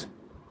helix.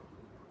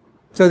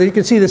 So that you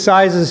can see the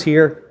sizes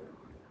here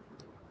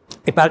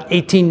about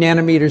 18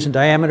 nanometers in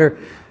diameter,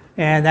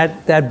 and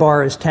that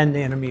bar is 10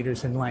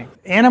 nanometers in length.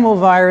 Animal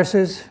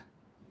viruses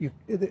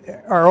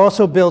are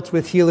also built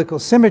with helical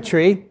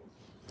symmetry,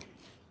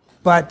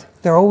 but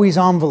they're always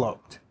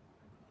enveloped.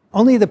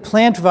 Only the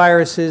plant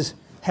viruses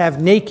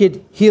have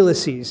naked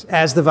helices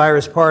as the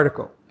virus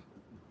particle.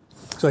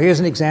 So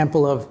here's an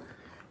example of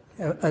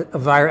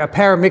a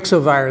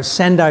paramyxovirus,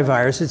 Sendai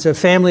virus. It's a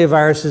family of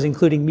viruses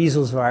including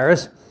measles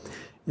virus.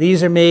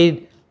 These are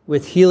made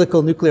with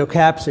helical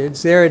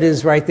nucleocapsids. There it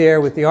is right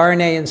there with the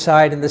RNA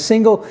inside, and the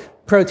single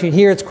protein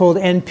here, it's called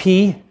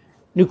NP,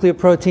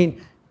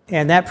 nucleoprotein,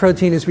 and that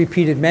protein is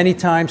repeated many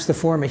times to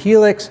form a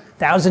helix,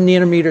 1,000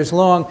 nanometers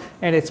long,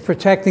 and it's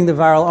protecting the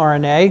viral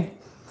RNA.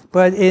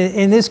 But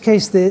in this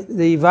case,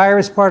 the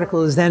virus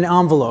particle is then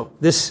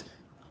enveloped. This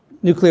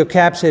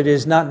nucleocapsid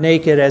is not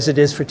naked as it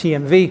is for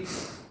TMV.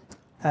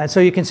 So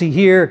you can see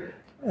here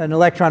an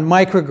electron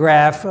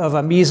micrograph of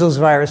a measles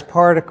virus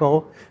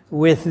particle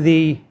with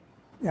the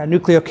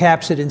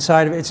nucleocapsid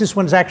inside of it. It's this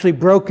one's actually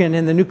broken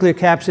and the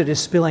nucleocapsid is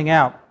spilling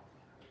out.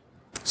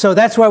 So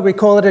that's why we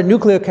call it a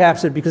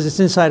nucleocapsid, because it's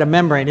inside a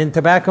membrane. In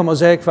tobacco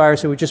mosaic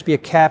virus, it would just be a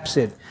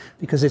capsid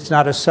because it's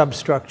not a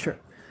substructure.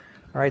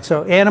 All right,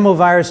 so animal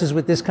viruses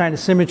with this kind of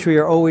symmetry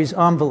are always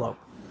enveloped.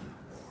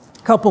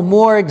 A couple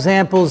more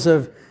examples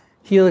of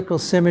helical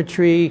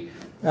symmetry.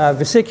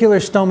 Vesicular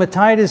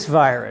stomatitis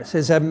virus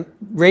is a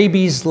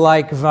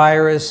rabies-like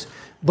virus,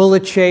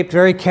 bullet-shaped,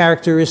 very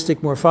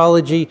characteristic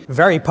morphology,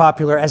 very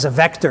popular as a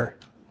vector.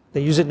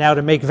 They use it now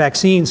to make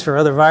vaccines for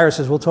other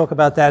viruses. We'll talk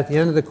about that at the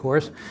end of the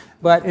course.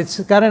 But it's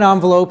got an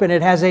envelope, and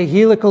it has a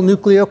helical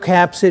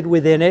nucleocapsid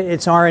within it.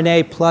 It's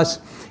RNA plus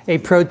a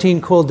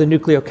protein called the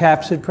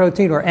nucleocapsid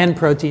protein, or N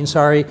protein,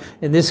 sorry,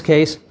 in this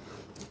case.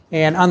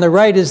 And on the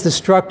right is the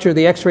structure,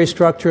 the X-ray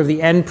structure of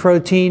the N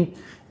protein.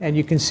 And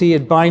you can see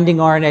it binding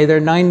RNA. There are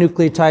 9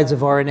 nucleotides of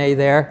RNA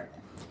there.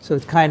 So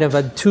it's kind of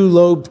a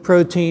 2-lobed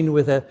protein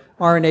with a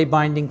RNA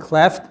binding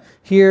cleft.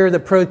 Here the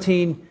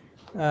protein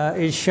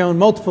is shown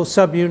multiple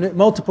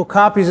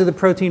copies of the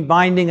protein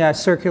binding a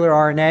circular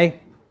RNA.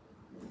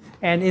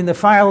 And in the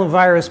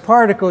filovirus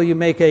particle, you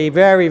make a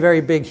very,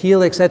 very big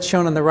helix. That's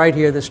shown on the right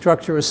here. The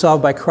structure was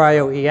solved by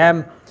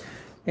cryo-EM.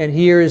 And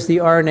here is the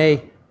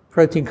RNA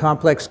protein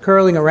complex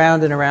curling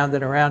around and around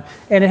and around.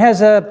 And it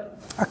has a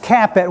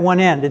cap at one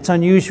end. It's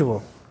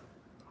unusual.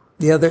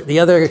 The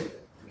other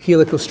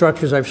helical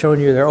structures I've shown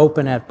you, they're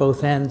open at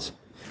both ends.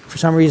 For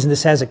some reason,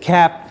 this has a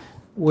cap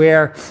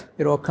where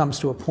it all comes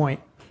to a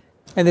point.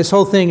 And this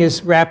whole thing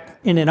is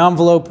wrapped in an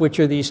envelope, which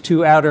are these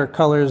 2 outer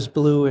colors,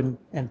 blue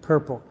and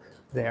purple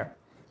there.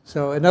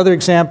 So another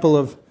example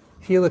of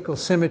helical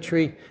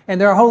symmetry.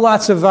 And there are whole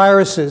lots of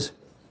viruses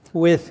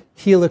with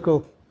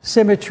helical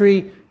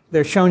symmetry.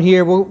 They're shown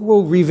here.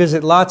 We'll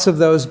revisit lots of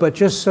those, but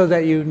just so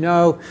that you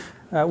know,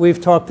 we've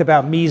talked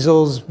about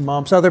measles,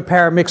 mumps, other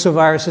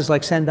paramyxoviruses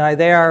like Sendai.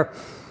 They are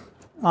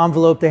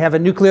enveloped. They have a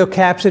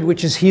nucleocapsid,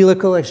 which is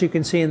helical, as you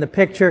can see in the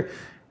picture.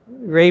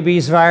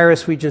 Rabies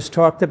virus, we just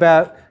talked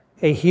about,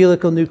 a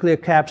helical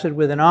nucleocapsid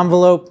with an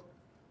envelope.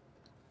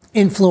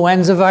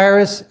 Influenza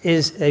virus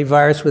is a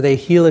virus with a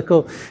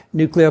helical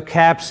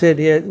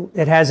nucleocapsid.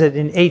 It has it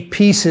in 8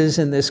 pieces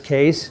in this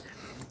case.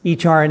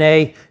 Each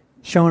RNA,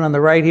 shown on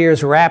the right here,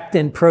 is wrapped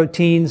in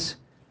proteins,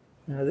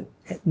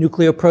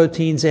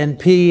 nucleoproteins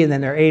NP, and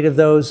then there are 8 of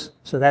those,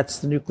 so that's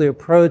the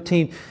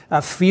nucleoprotein.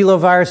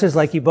 Filoviruses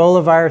like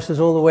Ebola viruses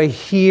all the way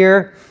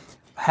here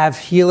have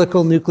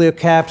helical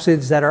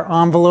nucleocapsids that are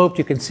enveloped.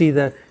 You can see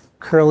the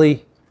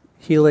curly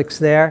helix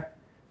there.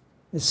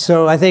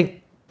 So I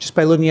think just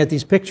by looking at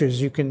these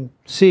pictures, you can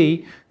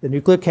see the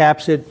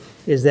nucleocapsid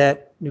is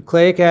that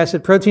nucleic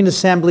acid protein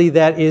assembly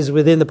that is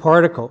within the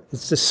particle.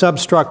 It's the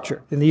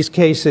substructure. In these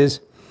cases,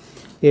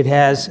 it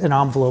has an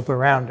envelope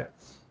around it.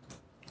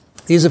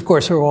 These, of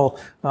course, are all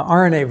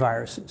RNA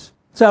viruses.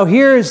 So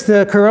here's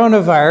the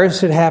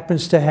coronavirus. It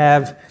happens to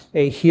have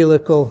a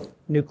helical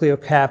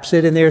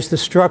nucleocapsid, and there's the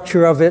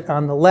structure of it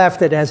on the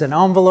left. It has an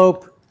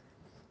envelope,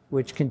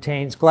 which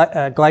contains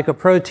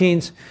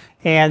glycoproteins,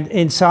 and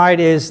inside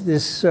is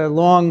this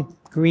long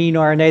green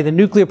RNA, the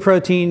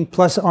nucleoprotein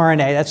plus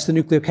RNA. That's the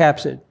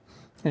nucleocapsid.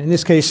 And in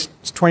this case,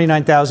 it's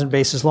 29,000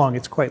 bases long.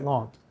 It's quite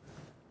long.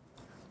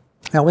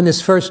 Now, when the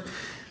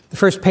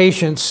first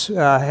patients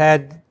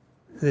had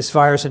this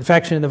virus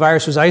infection, and the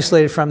virus was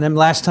isolated from them.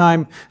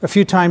 A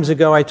few times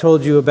ago, I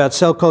told you about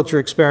cell culture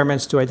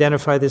experiments to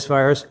identify this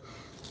virus.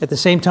 At the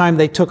same time,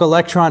 they took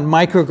electron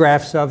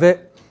micrographs of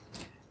it.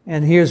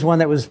 And here's one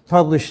that was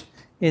published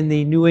in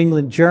the New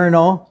England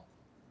Journal.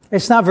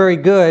 It's not very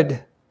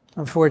good,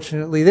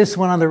 unfortunately. This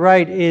one on the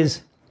right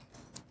is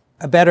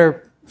a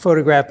better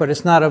photograph, but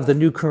it's not of the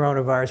new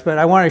coronavirus. But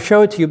I want to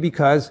show it to you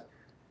because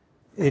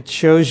it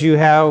shows you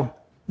how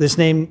this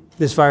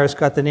virus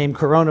got the name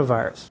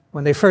coronavirus.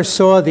 When they first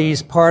saw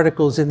these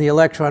particles in the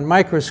electron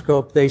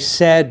microscope, they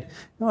said,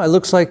 oh, it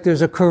looks like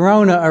there's a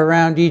corona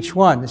around each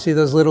one. You see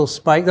those little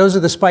spikes? Those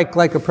are the spike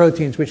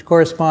glycoproteins, which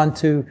correspond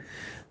to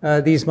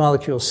these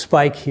molecules,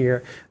 spike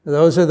here.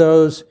 Those are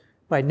those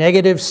by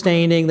negative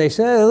staining. They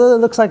say, oh, it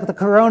looks like the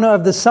corona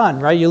of the sun,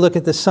 right? You look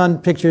at the sun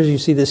pictures, you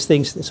see this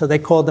thing, so they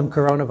called them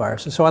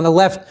coronaviruses. So on the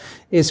left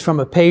is from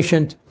a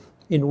patient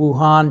in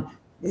Wuhan.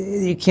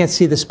 You can't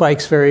see the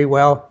spikes very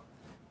well,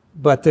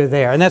 but they're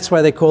there. And that's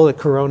why they call it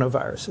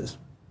coronaviruses.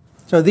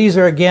 So these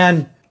are,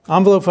 again,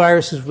 envelope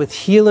viruses with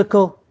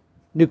helical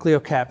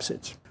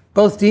nucleocapsids.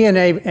 Both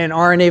DNA and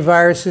RNA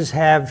viruses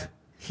have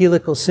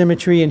helical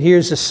symmetry, and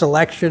here's a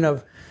selection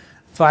of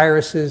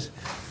viruses.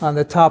 On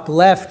the top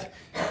left,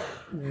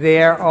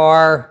 there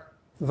are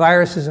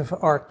viruses of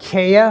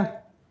archaea,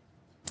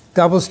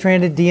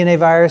 double-stranded DNA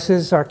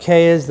viruses.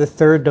 Archaea is the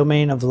third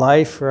domain of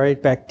life,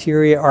 right?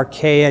 Bacteria,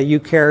 archaea,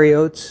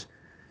 eukaryotes.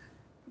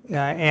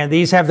 And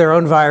these have their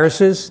own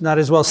viruses, not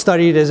as well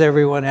studied as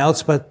everyone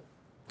else, but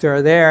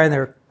they're there and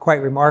they're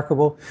quite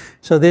remarkable.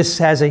 So this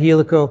has a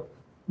helical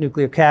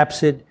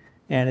nucleocapsid,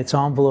 and it's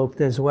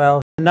enveloped as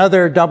well.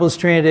 Another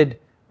double-stranded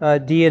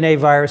DNA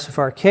virus of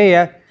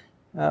archaea,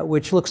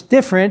 which looks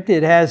different.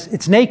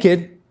 It's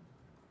naked,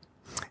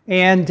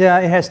 and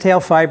it has tail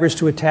fibers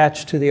to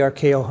attach to the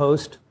archaeal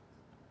host.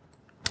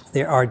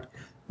 There are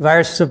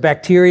viruses of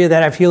bacteria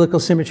that have helical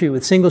symmetry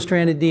with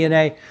single-stranded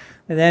DNA.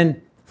 And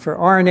then for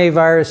RNA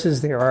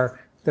viruses, there are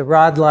the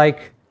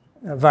rod-like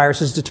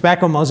viruses. The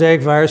tobacco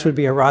mosaic virus would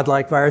be a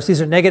rod-like virus.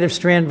 These are negative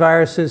strand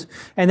viruses.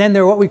 And then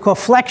there are what we call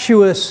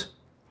flexuous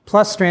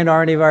plus strand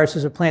RNA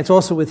viruses of plants,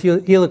 also with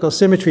helical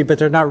symmetry, but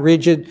they're not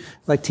rigid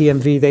like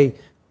TMV. They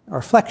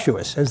are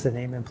flexuous, as the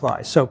name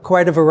implies. So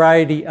quite a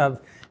variety of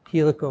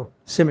helical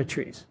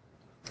symmetries.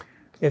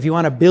 If you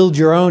want to build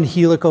your own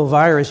helical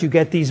virus, you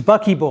get these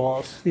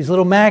buckyballs, these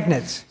little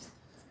magnets.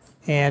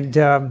 And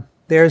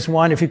there's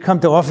one. If you come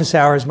to office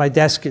hours, my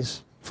desk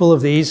is full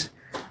of these.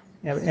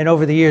 And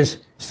over the years,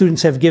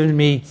 students have given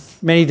me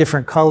many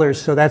different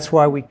colors, so that's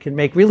why we can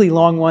make really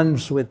long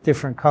ones with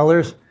different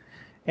colors.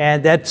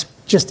 And that's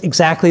just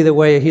exactly the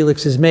way a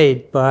helix is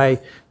made,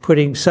 by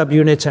putting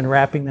subunits and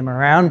wrapping them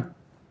around.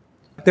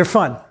 They're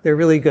fun. They're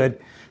really good.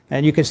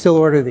 And you can still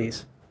order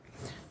these.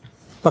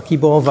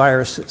 Buckyball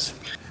viruses.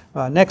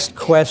 Next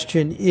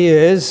question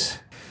is,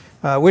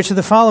 which of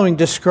the following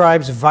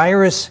describes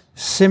virus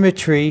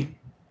symmetry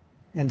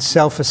and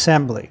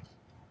self-assembly?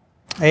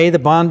 A, the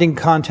bonding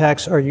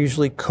contacts are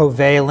usually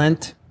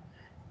covalent.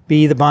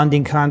 B, the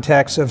bonding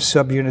contacts of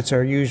subunits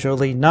are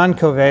usually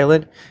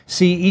non-covalent.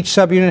 C, each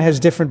subunit has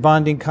different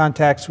bonding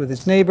contacts with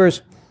its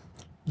neighbors.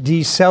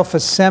 D,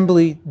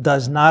 self-assembly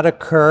does not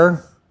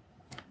occur.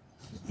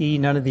 E,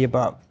 none of the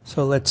above.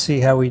 So let's see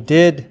how we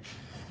did.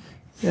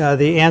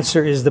 The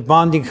answer is the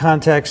bonding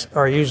contacts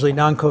are usually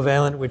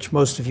non-covalent, which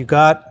most of you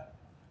got.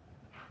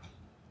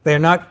 They're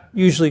not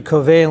usually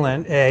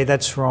covalent. A,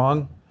 that's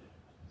wrong.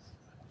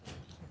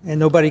 And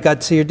nobody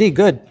got C or D.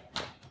 Good.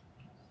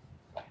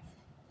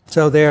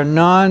 So they're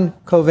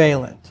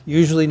non-covalent,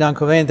 usually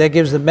non-covalent. That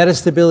gives them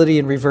metastability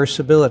and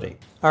reversibility.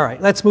 All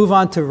right, let's move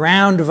on to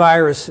round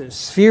viruses,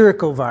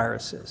 spherical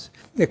viruses.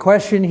 The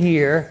question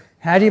here,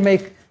 how do you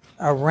make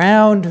a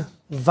round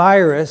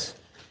virus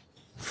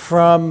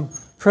from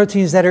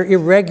proteins that are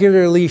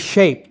irregularly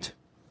shaped?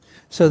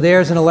 So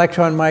there's an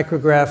electron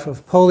micrograph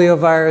of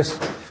poliovirus.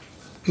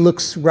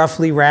 Looks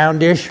roughly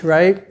roundish,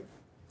 right?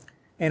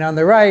 And on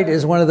the right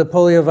is one of the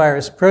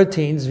poliovirus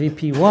proteins,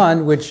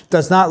 VP1, which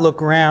does not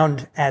look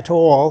round at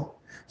all.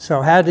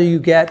 So how do you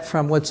get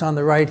from what's on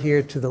the right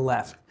here to the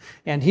left?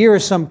 And here are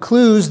some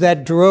clues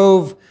that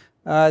drove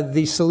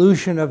the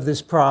solution of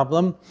this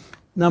problem.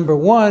 Number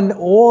one,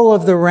 all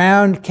of the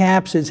round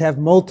capsids have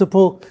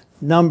multiple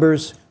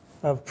numbers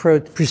of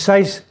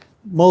precise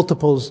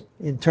multiples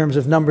in terms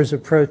of numbers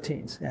of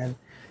proteins. And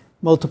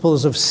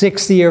multiples of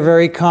 60 are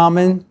very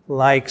common,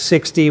 like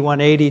 60,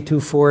 180,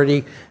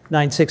 240,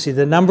 960,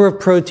 the number of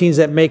proteins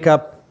that make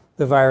up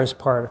the virus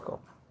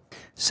particle.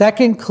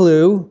 Second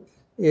clue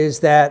is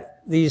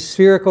that these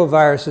spherical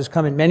viruses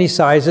come in many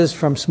sizes,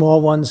 from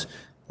small ones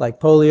like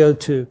polio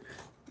to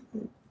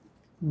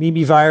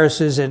Mimi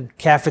viruses and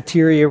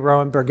cafeteria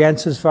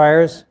Rowenbergensis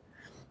virus.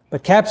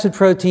 But capsid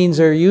proteins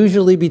are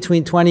usually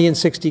between 20 and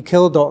 60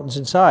 kilodaltons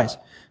in size.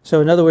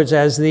 So in other words,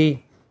 as the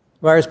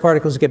virus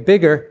particles get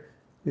bigger,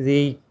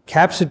 the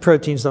capsid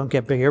proteins don't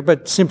get bigger,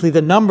 but simply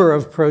the number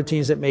of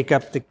proteins that make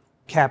up the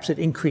capsid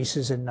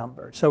increases in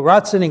number. So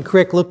Rotson and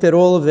Crick looked at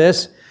all of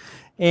this,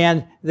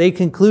 and they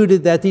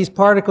concluded that these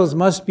particles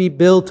must be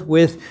built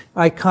with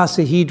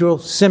icosahedral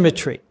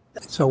symmetry.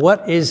 So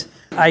what is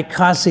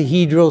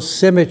icosahedral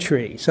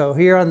symmetry? So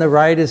here on the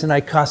right is an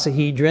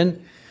icosahedron.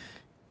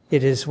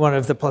 It is one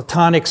of the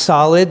Platonic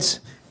solids.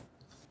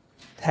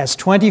 It has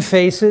 20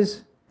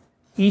 faces.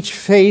 Each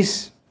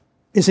face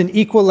is an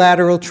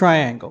equilateral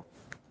triangle.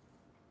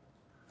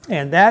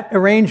 And that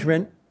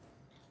arrangement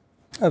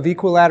of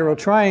equilateral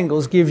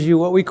triangles gives you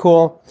what we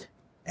call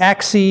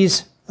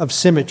axes of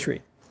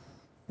symmetry.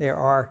 There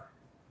are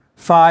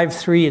 5,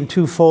 3, and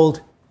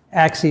 2-fold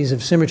axes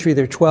of symmetry.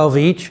 There are 12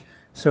 each.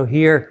 So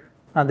here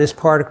on this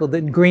particle,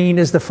 the green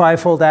is the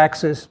 5-fold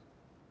axis.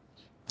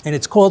 And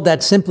it's called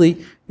that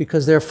simply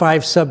because there are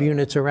 5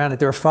 subunits around it.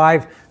 There are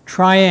 5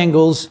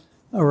 triangles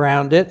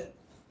around it.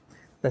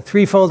 The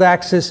 3-fold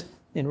axis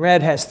in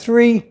red has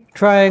 3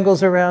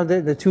 triangles around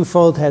it. The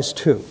twofold has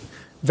 2.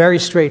 Very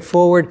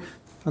straightforward.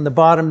 On the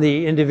bottom,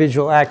 the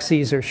individual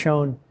axes are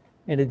shown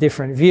in a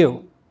different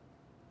view.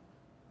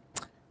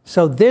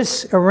 So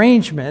this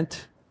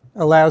arrangement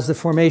allows the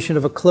formation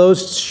of a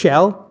closed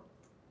shell,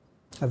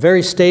 a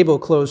very stable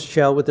closed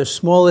shell with the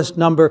smallest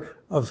number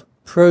of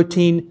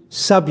protein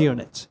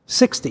subunits,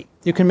 60.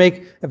 You can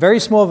make a very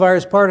small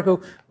virus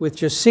particle with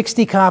just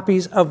 60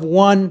 copies of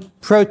one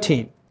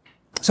protein.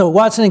 So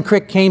Watson and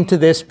Crick came to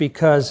this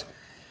because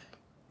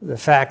the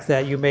fact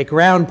that you make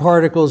round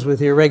particles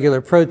with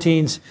irregular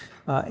proteins,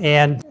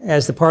 and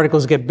as the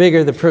particles get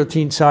bigger, the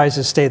protein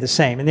sizes stay the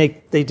same. And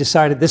they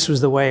decided this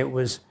was the way it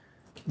was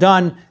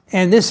done.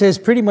 And this has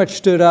pretty much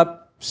stood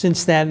up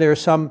since then. There are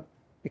some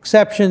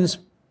exceptions,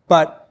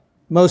 but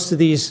most of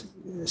these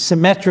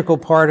symmetrical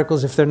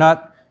particles, if they're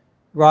not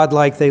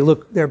rod-like,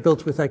 they're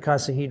built with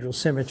icosahedral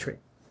symmetry.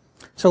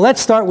 So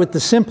let's start with the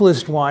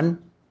simplest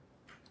one.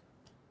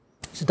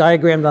 It's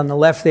diagrammed on the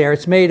left there.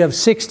 It's made of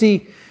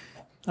 60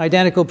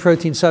 identical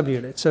protein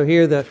subunits. So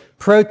here the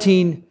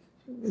protein,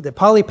 the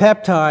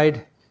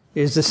polypeptide,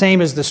 is the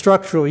same as the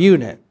structural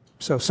unit.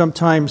 So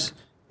sometimes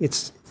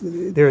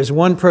there is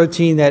one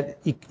protein that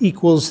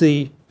equals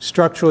the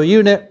structural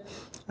unit,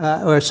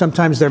 or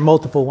sometimes there are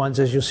multiple ones,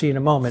 as you'll see in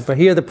a moment. But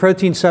here the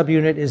protein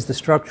subunit is the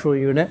structural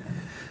unit.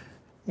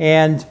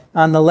 And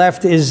on the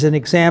left is an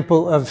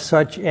example of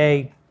such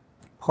a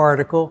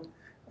particle.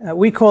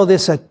 We call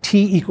this a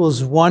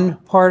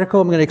T=1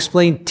 particle. I'm going to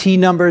explain T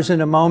numbers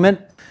in a moment.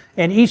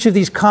 And each of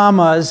these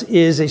commas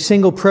is a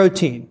single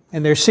protein.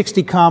 And there's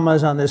 60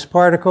 commas on this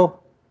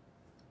particle.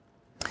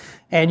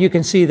 And you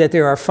can see that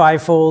there are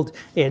 5-fold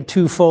and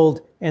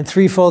 2-fold and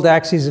 3-fold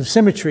axes of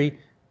symmetry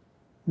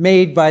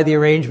made by the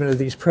arrangement of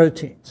these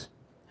proteins.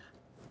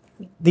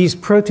 These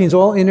proteins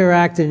all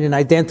interact in an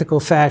identical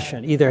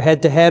fashion, either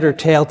head-to-head or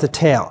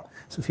tail-to-tail.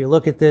 So if you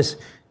look at this,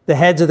 the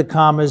heads of the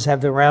commas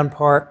have the round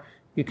part.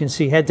 You can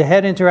see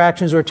head-to-head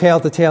interactions or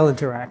tail-to-tail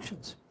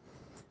interactions.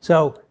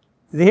 So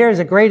here's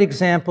a great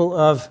example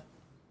of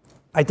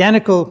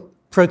identical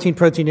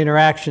protein-protein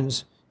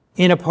interactions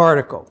in a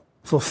particle,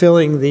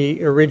 fulfilling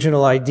the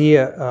original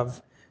idea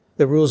of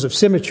the rules of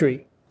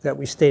symmetry that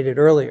we stated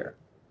earlier.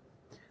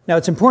 Now,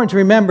 it's important to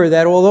remember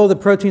that although the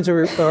proteins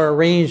are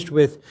arranged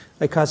with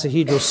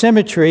icosahedral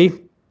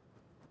symmetry,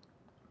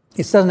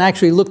 it doesn't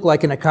actually look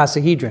like an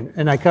icosahedron.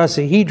 An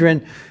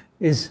icosahedron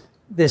is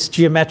this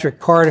geometric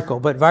particle,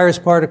 but virus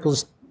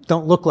particles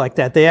don't look like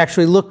that. They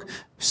actually look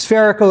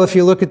spherical if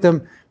you look at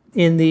them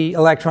in the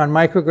electron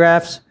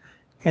micrographs,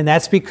 and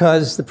that's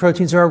because the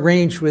proteins are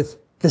arranged with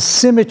the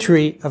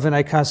symmetry of an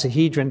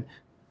icosahedron,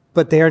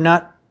 but they are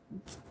not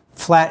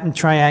flat and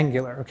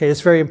triangular. Okay,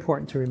 it's very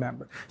important to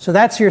remember. So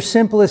that's your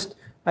simplest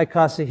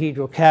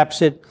icosahedral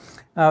capsid.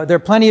 There are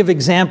plenty of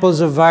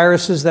examples of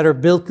viruses that are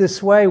built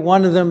this way.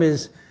 One of them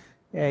is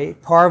a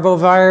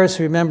parvovirus.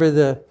 Remember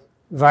the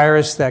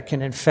virus that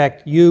can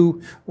infect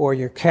you or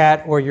your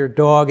cat or your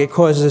dog. It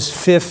causes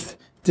 5th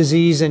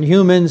disease in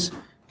humans,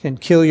 can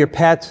kill your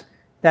pets.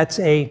 That's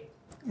a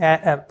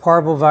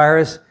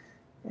parvovirus.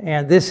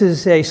 And this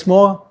is a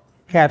small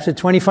capsid,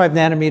 25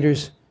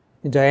 nanometers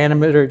in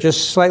diameter,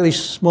 just slightly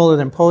smaller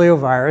than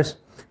poliovirus,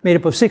 made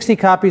up of 60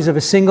 copies of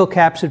a single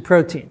capsid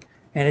protein.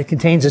 And it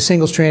contains a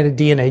single-stranded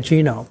DNA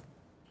genome.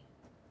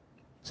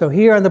 So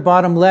here on the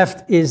bottom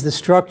left is the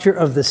structure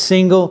of the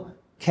single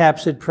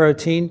capsid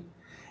protein.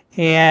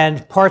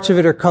 And parts of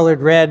it are colored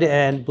red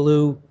and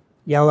blue,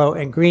 yellow,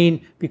 and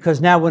green,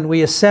 because now when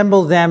we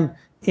assemble them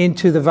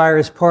into the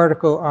virus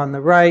particle on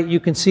the right,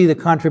 you can see the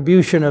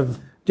contribution of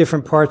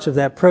different parts of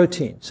that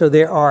protein. So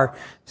there are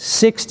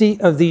 60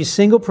 of these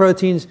single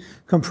proteins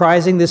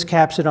comprising this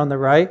capsid on the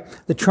right.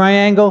 The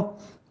triangle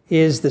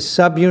is the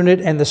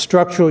subunit and the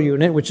structural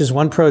unit, which is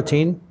one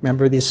protein.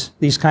 Remember,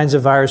 these kinds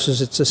of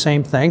viruses, it's the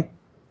same thing.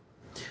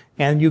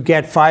 And you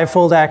get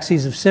 5-fold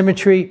axes of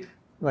symmetry.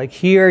 Like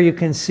here, you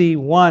can see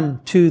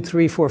 1, 2,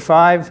 3, 4,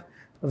 5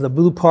 of the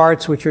blue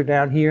parts, which are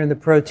down here in the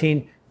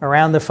protein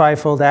around the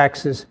 5-fold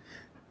axis.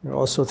 There are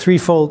also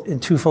 3-fold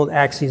and 2-fold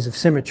axes of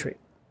symmetry.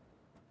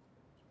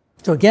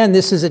 So again,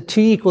 this is a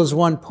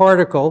T=1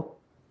 particle,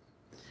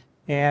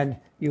 and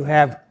you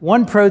have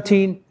one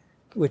protein,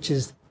 which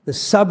is the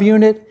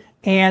subunit,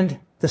 and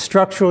the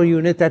structural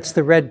unit, that's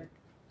the red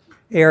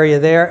area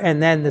there,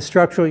 and then the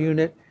structural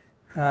unit,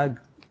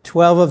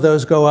 12 of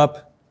those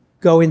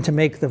go in to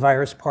make the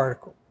virus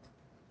particle.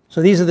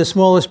 So these are the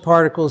smallest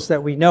particles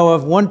that we know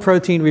of, one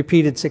protein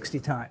repeated 60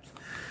 times.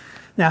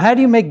 Now, how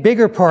do you make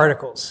bigger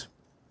particles?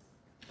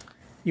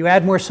 You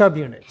add more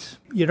subunits.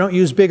 You don't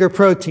use bigger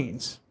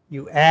proteins.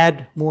 You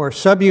add more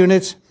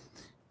subunits,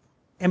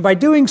 and by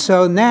doing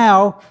so,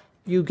 now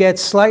you get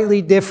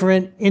slightly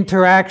different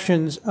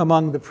interactions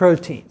among the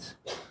proteins.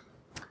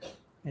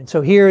 And so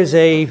here is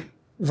a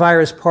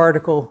virus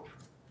particle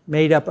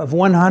made up of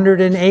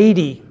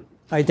 180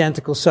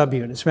 identical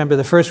subunits. Remember,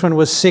 the first one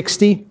was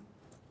 60.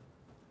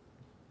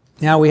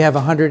 Now we have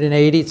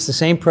 180. It's the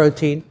same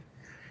protein.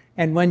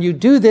 And when you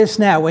do this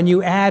now, when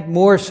you add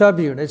more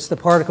subunits, the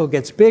particle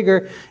gets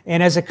bigger,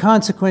 and as a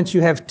consequence,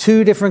 you have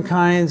two different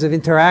kinds of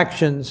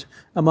interactions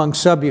among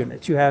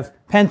subunits. You have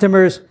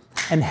pentamers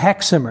and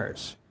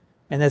hexamers.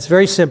 And that's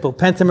very simple.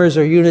 Pentamers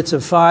are units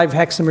of 5,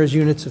 hexamers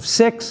units of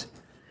 6.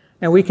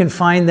 And we can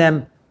find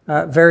them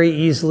very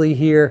easily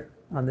here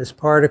on this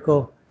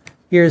particle.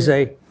 Here's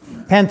a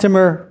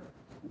pentamer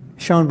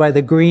shown by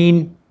the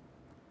green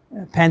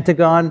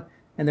pentagon.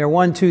 And there are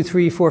 1, 2,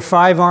 3, 4,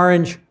 5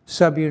 orange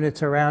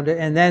subunits around it.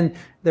 And then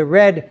the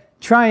red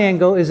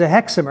triangle is a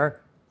hexamer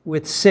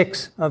with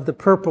 6 of the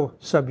purple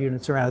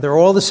subunits around it. They're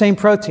all the same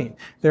protein.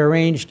 They're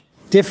arranged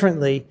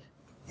differently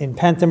in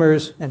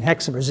pentamers and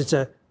hexamers. It's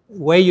a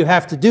way you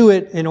have to do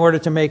it in order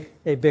to make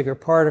a bigger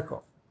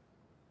particle.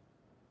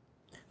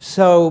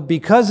 So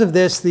because of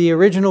this, the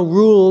original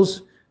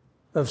rules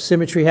of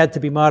symmetry had to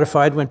be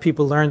modified when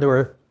people learned there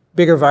were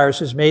bigger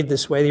viruses made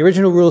this way. The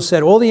original rules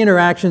said all the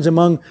interactions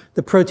among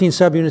the protein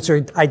subunits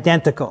are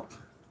identical.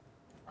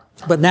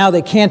 But now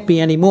they can't be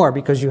anymore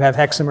because you have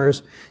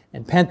hexamers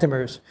and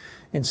pentamers.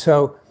 And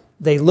so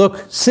they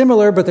look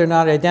similar, but they're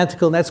not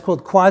identical, and that's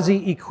called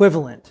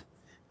quasi-equivalent.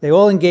 They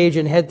all engage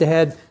in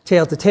head-to-head,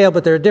 tail-to-tail,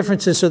 but there are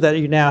differences so that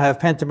you now have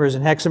pentamers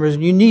and hexamers,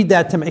 and you need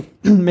that to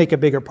make a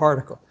bigger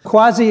particle.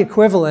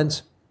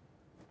 Quasi-equivalence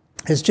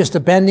is just a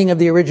bending of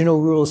the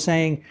original rule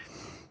saying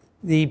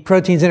the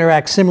proteins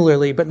interact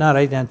similarly but not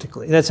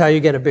identically. That's how you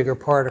get a bigger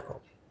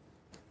particle.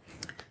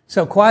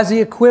 So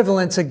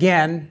quasi-equivalence,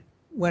 again,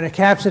 when a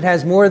capsid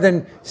has more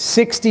than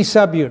 60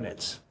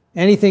 subunits,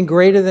 anything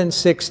greater than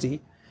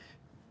 60,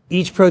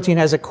 each protein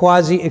has a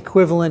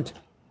quasi-equivalent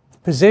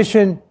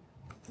position.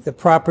 The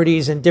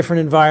properties in different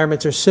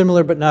environments are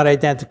similar but not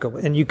identical.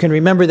 And you can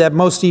remember that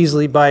most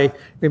easily by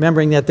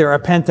remembering that there are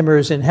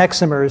pentamers and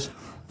hexamers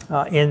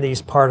in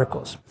these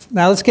particles.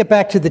 Now let's get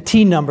back to the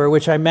T number,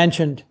 which I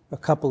mentioned a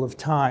couple of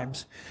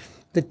times.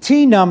 The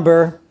T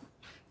number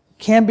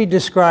can be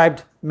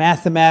described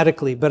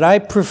mathematically, but I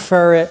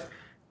prefer it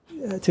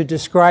to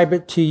describe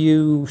it to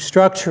you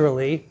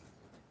structurally.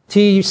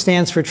 T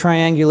stands for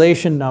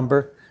triangulation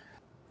number.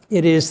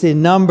 It is the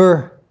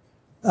number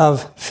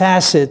of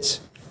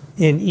facets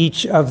in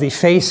each of the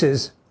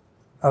faces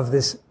of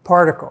this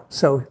particle.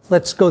 So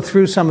let's go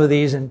through some of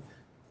these and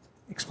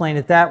explain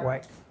it that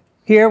way.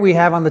 Here we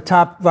have on the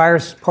top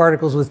virus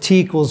particles with T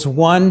equals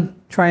 1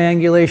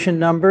 triangulation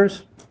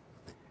numbers.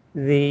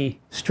 The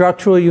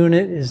structural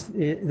unit is,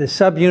 the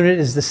subunit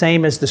is the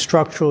same as the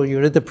structural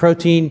unit. The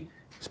protein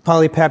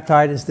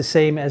polypeptide is the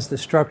same as the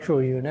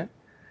structural unit.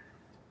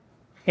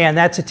 And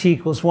that's a T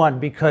equals 1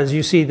 because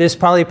you see this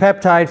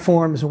polypeptide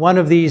forms one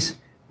of these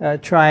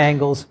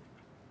triangles,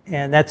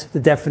 and that's the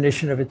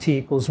definition of a T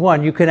equals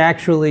 1. You can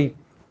actually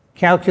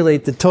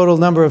calculate the total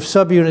number of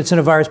subunits in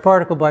a virus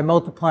particle by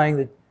multiplying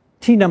the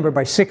T number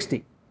by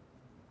 60.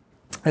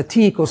 A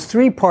T equals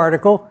 3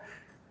 particle,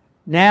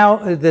 now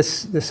the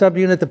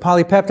subunit, the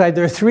polypeptide,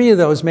 there are 3 of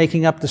those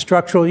making up the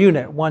structural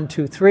unit, 1,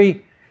 2,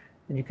 3.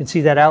 And you can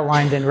see that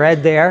outlined in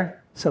red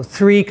there. So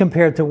 3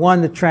 compared to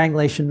 1, the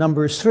triangulation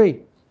number is 3.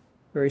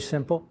 Very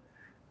simple.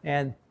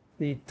 And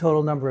the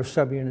total number of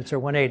subunits are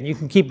 1/8. And you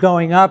can keep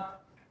going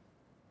up.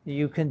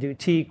 You can do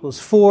T equals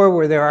 4,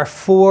 where there are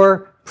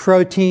 4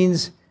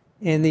 proteins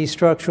in the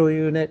structural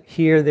unit.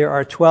 Here there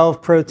are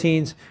 12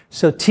 proteins.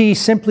 So T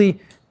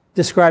simply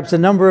describes the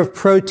number of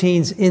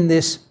proteins in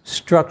this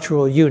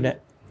structural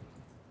unit.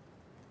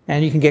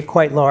 And you can get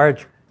quite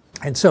large.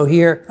 And so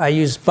here I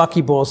use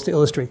buckyballs to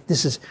illustrate.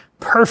 This is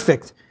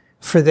perfect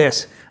for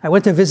this. I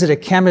went to visit a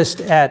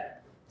chemist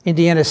at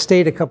Indiana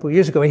State a couple of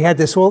years ago. He had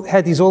these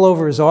all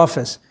over his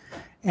office.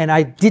 And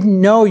I didn't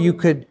know you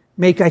could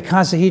make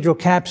icosahedral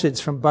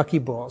capsids from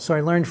buckyballs. So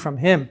I learned from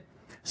him.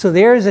 So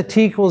there's a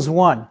T equals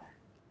 1.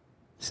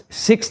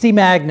 60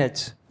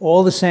 magnets,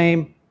 all the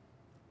same.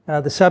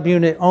 The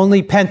subunit,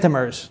 only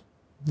pentamers,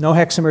 no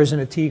hexamers in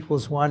a T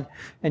equals 1.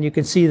 And you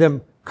can see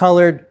them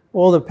colored,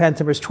 all the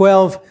pentamers,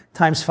 12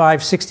 times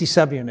 5, 60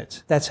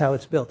 subunits. That's how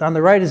it's built. On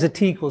the right is a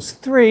T equals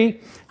 3,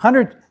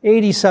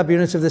 180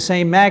 subunits of the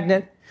same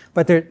magnet,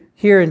 but they're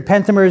here in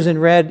pentamers in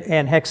red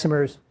and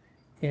hexamers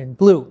in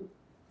blue.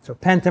 So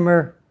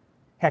pentamer,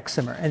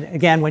 hexamer. And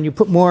again, when you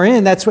put more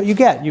in, that's what you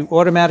get. You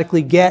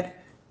automatically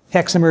get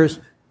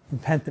hexamers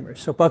and pentamers.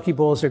 So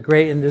buckyballs are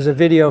great, and there's a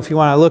video, if you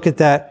want to look at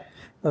that,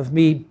 of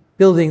me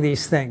building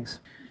these things.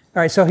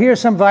 All right, so here are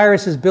some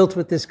viruses built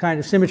with this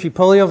kind of symmetry.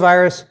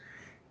 Poliovirus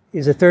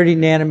is a 30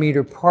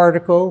 nanometer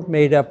particle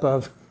made up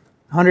of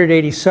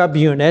 180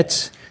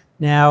 subunits.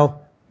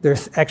 Now,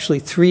 there's actually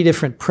 3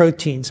 different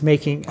proteins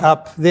making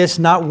up this,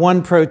 not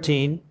one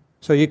protein.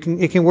 So it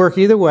can work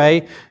either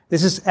way.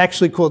 This is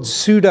actually called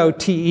pseudo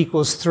T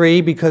equals 3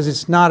 because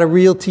it's not a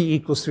real T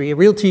equals 3. A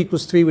real T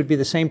equals 3 would be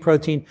the same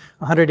protein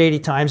 180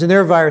 times. And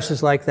there are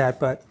viruses like that,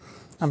 but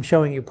I'm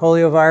showing you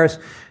poliovirus.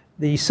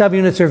 The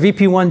subunits are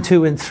VP1,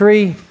 2, and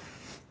 3,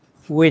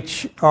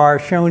 which are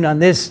shown on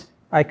this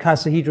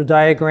icosahedral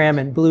diagram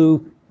in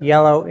blue,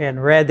 yellow,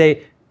 and red.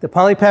 The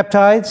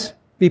polypeptides,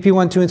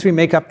 VP1, 2, and 3,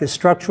 make up the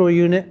structural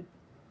unit.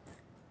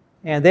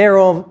 And they are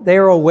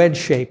all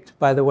wedge-shaped,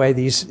 by the way,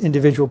 these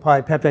individual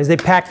polypeptides. They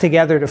pack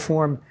together to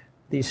form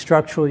these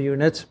structural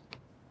units.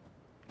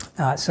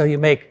 So you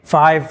make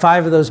five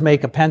of those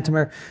make a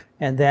pentamer,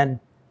 and then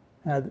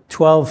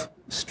 12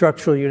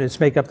 structural units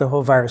make up the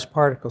whole virus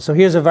particle. So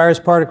here's a virus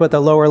particle at the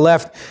lower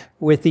left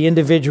with the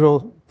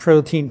individual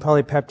protein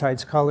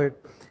polypeptides colored.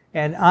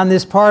 And on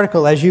this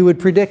particle, as you would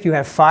predict, you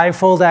have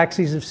 5-fold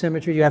axes of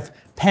symmetry, you have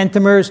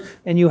pentamers,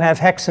 and you have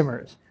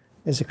hexamers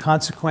as a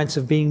consequence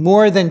of being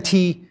more than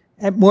 60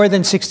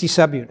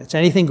 subunits.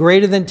 Anything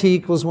greater than T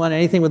equals 1,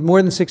 anything with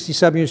more than 60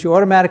 subunits, you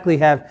automatically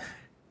have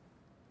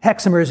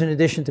hexamers in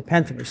addition to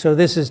pentamers. So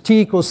this is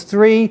T equals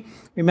 3.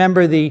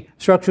 Remember, the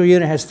structural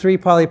unit has 3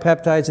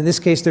 polypeptides. In this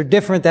case, they're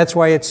different. That's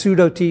why it's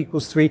pseudo T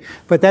equals 3.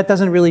 But that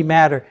doesn't really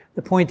matter.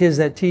 The point is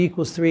that T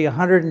equals 3,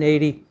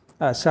 180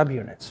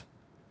 subunits.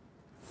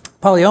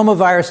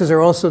 Polyomaviruses are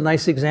also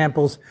nice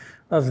examples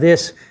of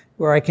this,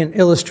 where I can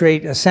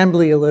illustrate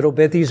assembly a little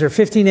bit. These are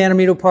 50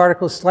 nanometer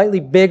particles,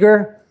 slightly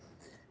bigger,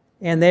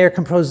 and they are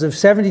composed of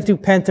 72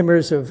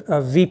 pentamers of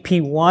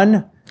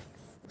VP1,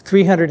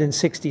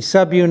 360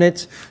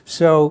 subunits.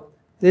 So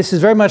this is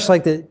very much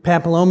like the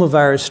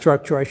papillomavirus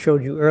structure I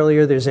showed you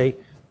earlier. There's a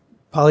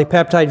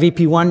polypeptide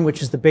VP1,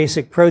 which is the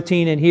basic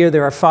protein, and here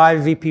there are 5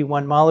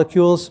 VP1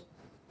 molecules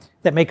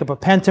that make up a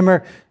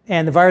pentamer,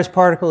 and the virus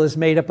particle is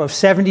made up of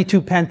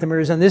 72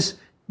 pentamers. And this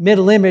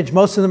middle image,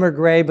 most of them are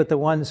gray, but the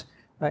ones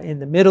in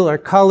the middle are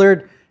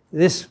colored.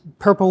 This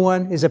purple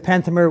one is a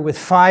pentamer with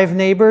 5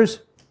 neighbors,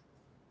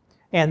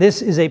 and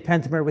this is a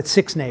pentamer with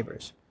 6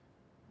 neighbors.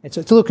 It's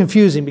a little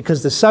confusing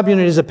because the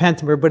subunit is a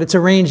pentamer, but it's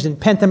arranged in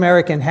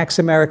pentameric and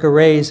hexameric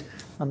arrays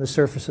on the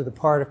surface of the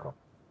particle.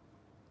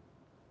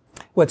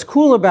 What's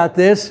cool about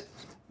this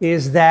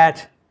is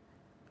that,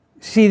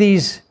 see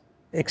these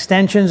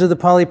extensions of the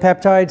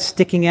polypeptide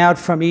sticking out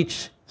from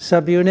each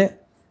subunit?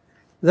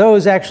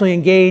 Those actually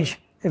engage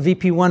a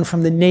VP1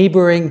 from the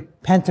neighboring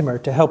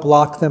pentamer to help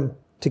lock them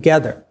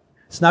together.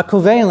 It's not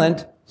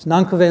covalent, it's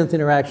non-covalent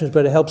interactions,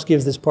 but it helps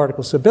give this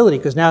particle stability,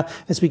 because now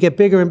as we get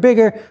bigger and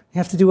bigger, we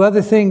have to do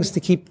other things to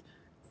keep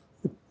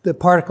the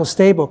particle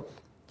stable.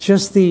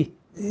 Just the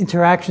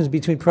interactions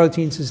between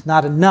proteins is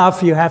not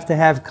enough. You have to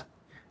have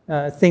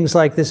things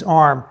like this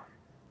arm.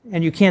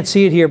 And you can't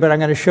see it here, but I'm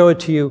going to show it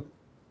to you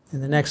in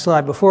the next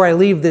slide. Before I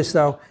leave this,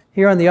 though,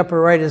 here on the upper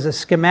right is a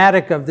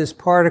schematic of this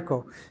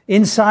particle.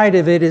 Inside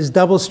of it is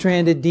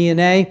double-stranded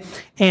DNA,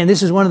 and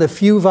this is one of the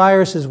few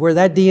viruses where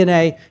that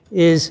DNA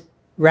is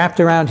wrapped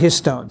around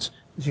histones.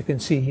 As you can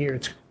see here,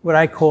 it's what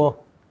I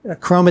call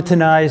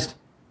chromatinized,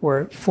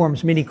 or it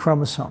forms mini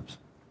chromosomes.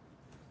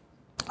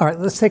 All right,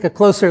 let's take a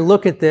closer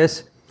look at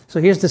this.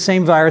 So here's the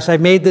same virus. I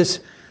made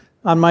this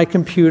on my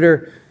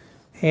computer,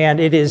 and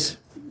it is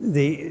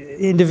the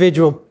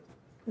individual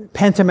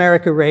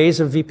pentameric arrays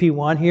of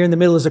VP1. Here in the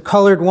middle is a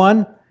colored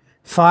one,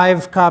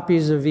 5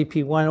 copies of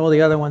VP1. All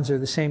the other ones are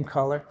the same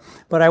color.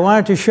 But I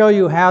wanted to show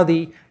you how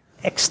the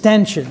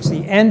extensions,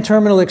 the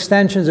N-terminal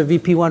extensions of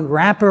VP1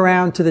 wrap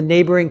around to the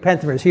neighboring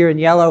pentamers. Here in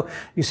yellow,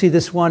 you see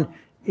this one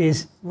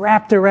is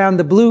wrapped around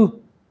the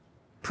blue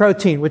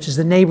protein, which is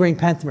the neighboring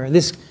pentamer.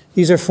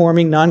 These are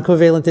forming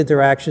non-covalent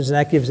interactions, and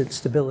that gives it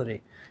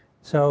stability.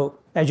 So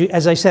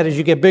as I said, as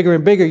you get bigger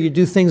and bigger, you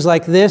do things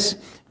like this.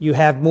 You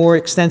have more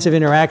extensive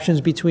interactions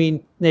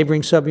between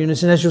neighboring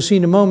subunits. And as you'll see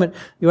in a moment,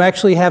 you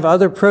actually have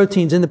other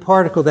proteins in the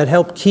particle that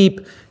help keep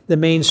the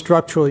main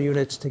structural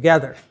units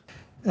together.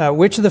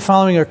 Which of the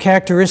following are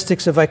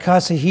characteristics of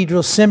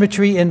icosahedral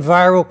symmetry in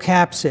viral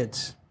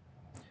capsids?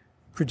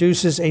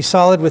 Produces a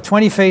solid with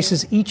 20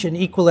 faces, each an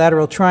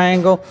equilateral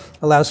triangle,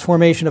 allows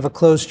formation of a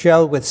closed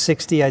shell with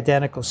 60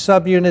 identical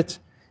subunits,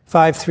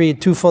 5, 3, and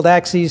 2-fold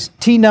axes.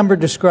 T number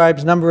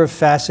describes number of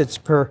facets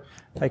per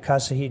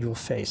icosahedral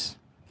face.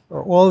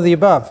 Or all of the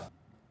above.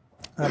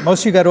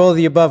 Most of you got all of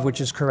the above,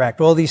 which is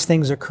correct. All these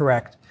things are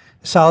correct.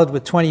 Solid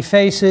with 20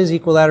 faces,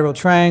 equilateral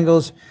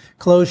triangles,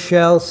 closed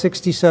shell,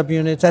 60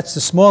 subunits. That's the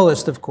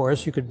smallest, of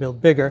course. You could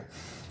build bigger.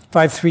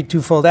 5, 3,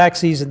 2-fold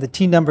axes, and the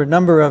T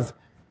number of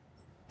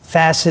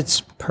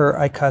facets per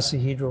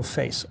icosahedral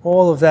face.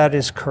 All of that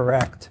is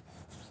correct.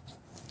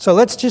 So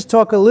let's just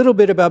talk a little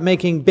bit about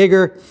making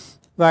bigger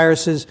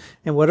viruses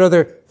and what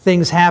other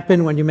things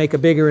happen when you make a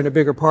bigger and a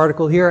bigger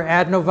particle. Here are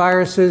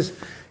adenoviruses,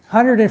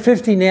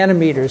 150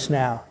 nanometers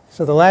now.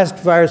 So the last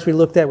virus we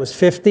looked at was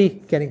 50,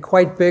 getting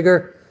quite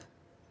bigger.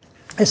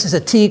 This is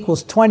a T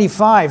equals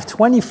 25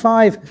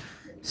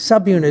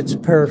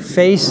 subunits per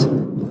face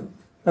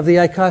of the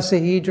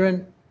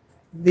icosahedron.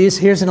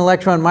 Here's an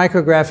electron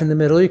micrograph in the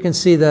middle. You can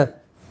see the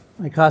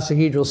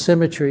icosahedral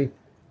symmetry.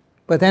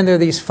 But then there are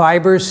these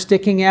fibers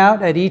sticking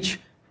out at each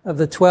of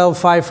the 12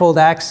 5-fold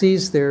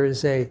axes. There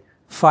is a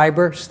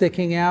fiber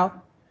sticking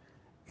out.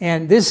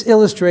 And this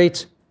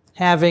illustrates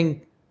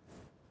having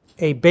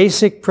a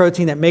basic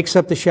protein that makes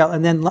up the shell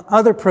and then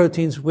other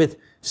proteins with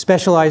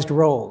specialized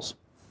roles.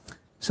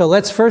 So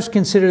let's first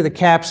consider the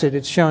capsid.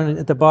 It's shown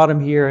at the bottom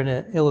here in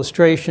an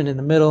illustration in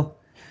the middle.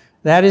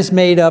 That is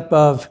made up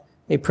of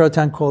a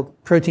protein called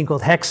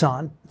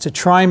hexon. It's a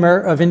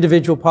trimer of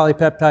individual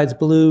polypeptides,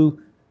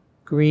 blue,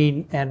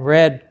 green, and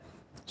red.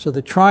 So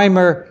the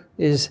trimer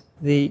is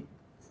the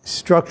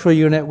structural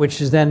unit, which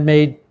is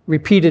then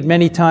repeated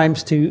many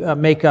times to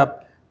make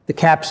up the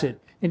capsid.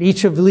 And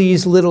each of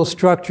these little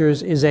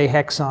structures is a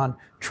hexon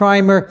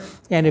trimer.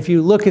 And if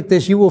you look at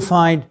this, you will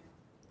find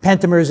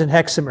pentamers and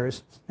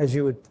hexamers, as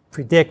you would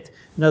predict.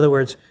 In other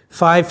words,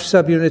 5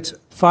 subunits,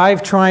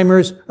 5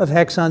 trimers of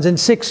hexons, and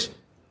 6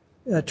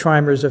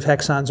 trimers of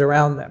hexons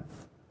around them.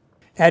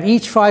 At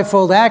each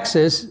 5-fold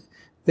axis,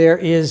 there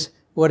is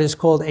what is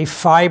called a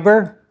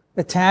fiber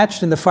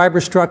attached, and the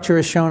fiber structure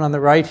is shown on the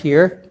right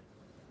here.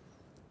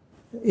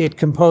 It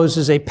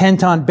composes a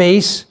penton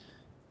base,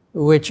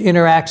 which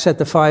interacts at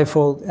the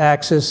 5-fold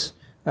axis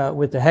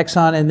with the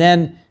hexon, and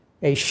then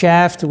a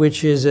shaft,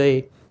 which is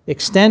a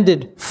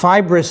extended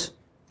fibrous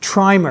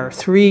trimer,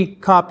 3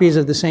 copies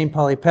of the same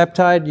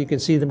polypeptide. You can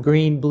see them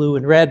green, blue,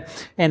 and red,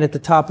 and at the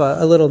top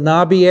a little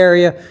knobby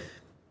area,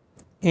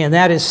 and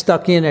that is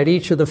stuck in at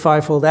each of the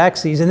 5-fold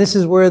axes, and this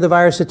is where the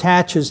virus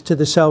attaches to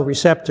the cell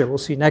receptor. We'll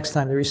see next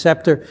time the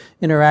receptor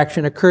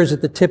interaction occurs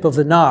at the tip of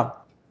the knob.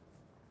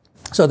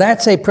 So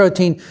that's a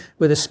protein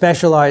with a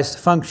specialized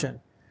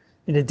function,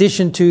 in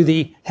addition to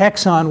the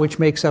hexon, which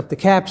makes up the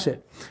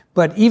capsid.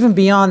 But even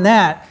beyond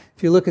that,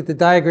 if you look at the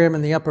diagram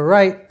in the upper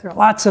right, there are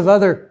lots of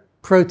other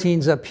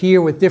proteins up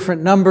here with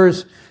different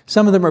numbers.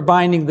 Some of them are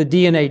binding the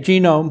DNA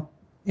genome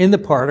in the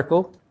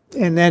particle,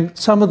 and then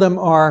some of them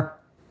are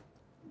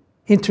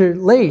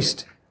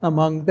interlaced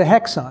among the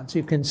hexons.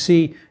 You can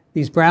see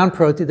these brown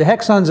proteins. The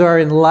hexons are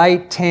in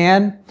light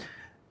tan,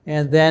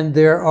 and then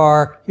there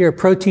are, here,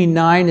 protein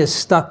 9 is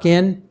stuck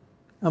in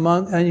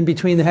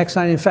between the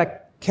hexon. In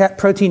fact,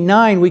 protein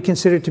 9 we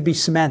consider to be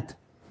cement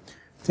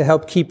to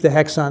help keep the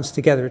hexons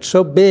together. It's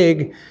so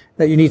big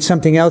that you need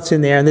something else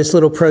in there, and this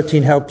little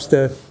protein helps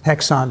the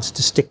hexons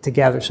to stick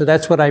together. So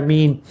that's what I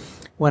mean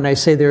when I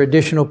say there are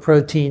additional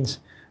proteins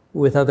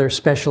with other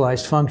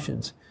specialized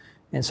functions.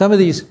 And some of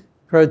these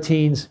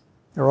proteins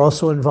are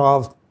also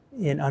involved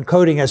in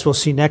uncoding, as we'll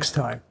see next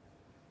time.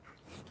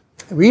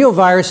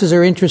 Reoviruses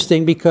are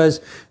interesting because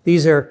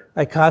these are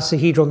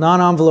icosahedral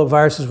non-envelope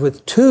viruses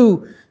with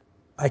 2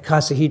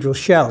 icosahedral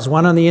shells,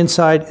 one on the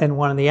inside and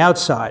one on the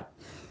outside.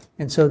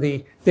 And so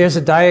there's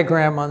a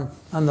diagram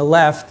on the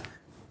left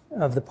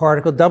of the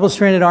particle,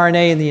 double-stranded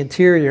RNA in the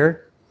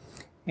interior,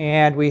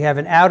 and we have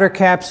an outer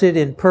capsid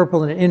in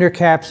purple and an inner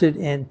capsid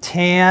in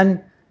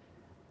tan,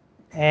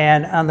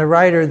 and on the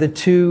right are the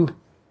 2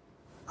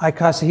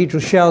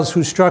 icosahedral shells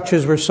whose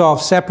structures were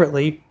solved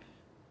separately,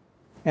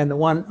 and the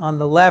one on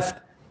the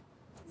left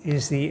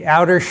is the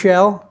outer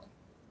shell.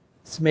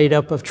 It's made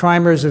up of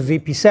trimers of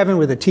VP7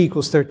 with a T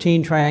equals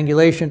 13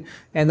 triangulation,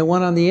 and the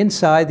one on the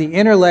inside, the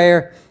inner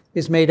layer,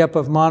 is made up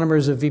of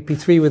monomers of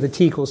VP3 with a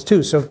T equals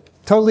 2. So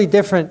totally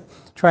different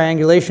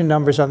triangulation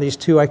numbers on these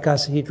 2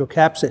 icosahedral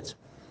capsids.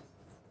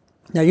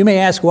 Now you may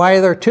ask, why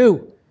are there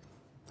 2?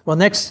 Well,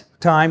 next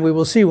time we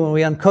will see, when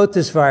we uncoat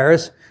this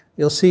virus,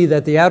 you'll see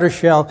that the outer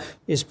shell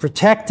is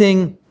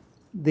protecting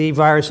the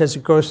virus as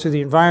it goes through the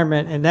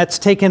environment, and that's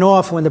taken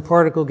off when the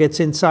particle gets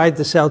inside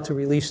the cell to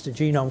release the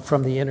genome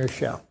from the inner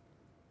shell.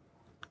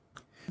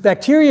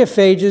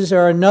 Bacteriophages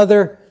are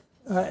another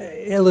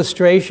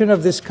illustration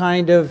of this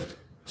kind of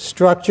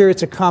structure.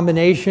 It's a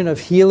combination of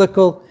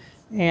helical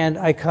and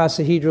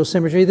icosahedral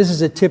symmetry. This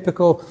is a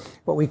typical,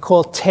 what we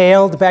call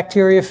tailed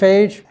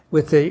bacteriophage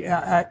with the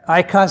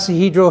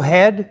icosahedral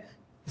head.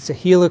 It's a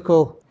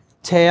helical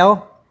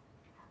tail,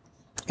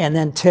 and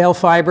then tail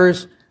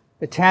fibers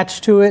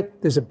attached to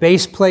it. There's a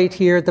base plate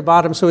here at the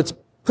bottom, so it's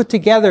put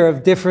together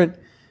of different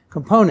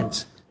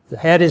components. The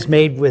head is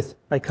made with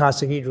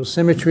icosahedral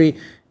symmetry.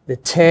 The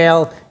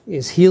tail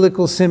is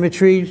helical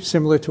symmetry,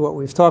 similar to what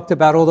we've talked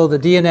about, although the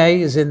DNA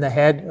is in the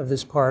head of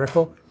this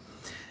particle.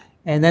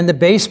 And then the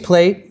base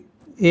plate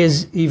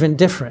is even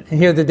different. And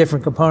here are the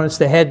different components.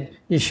 The head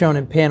is shown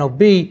in panel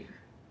B,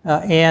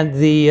 and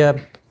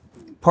the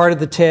part of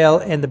the tail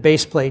and the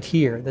base plate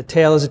here. The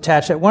tail is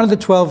attached at one of the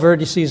 12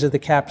 vertices of the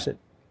capsid.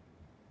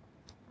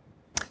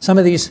 Some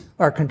of these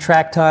are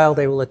contractile.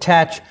 They will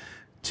attach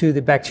to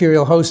the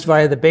bacterial host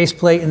via the base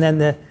plate, and then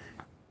the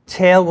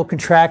tail will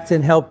contract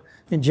and help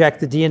inject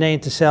the DNA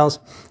into cells.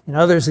 In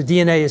others, the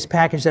DNA is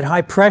packaged at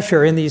high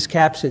pressure in these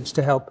capsids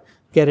to help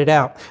get it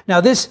out.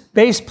 Now, this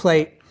base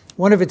plate,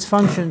 one of its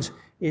functions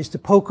is to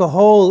poke a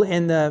hole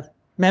in the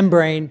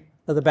membrane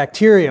of the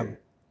bacterium.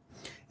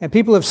 And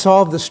people have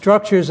solved the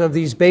structures of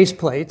these base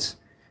plates,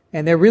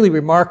 and they're really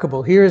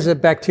remarkable. Here's a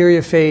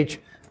bacteriophage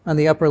on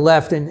the upper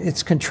left, and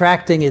it's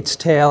contracting its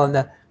tail,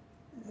 and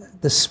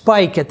the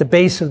spike at the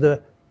base of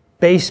the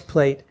base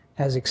plate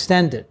has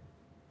extended.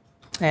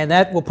 And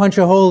that will punch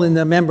a hole in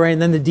the membrane,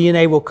 then the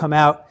DNA will come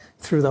out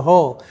through the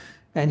hole.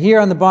 And here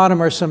on the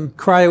bottom are some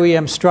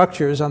cryo-EM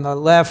structures. On the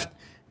left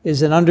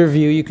is an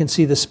underview. You can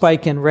see the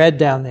spike in red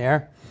down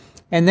there.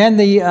 And then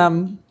the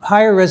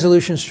higher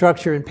resolution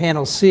structure in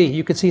panel C.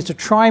 You can see it's a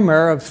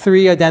trimer of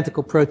 3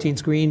 identical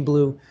proteins, green,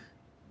 blue,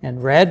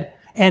 and red.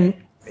 And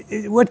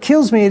what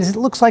kills me is it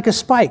looks like a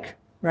spike,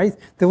 right?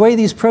 The way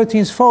these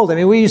proteins fold. I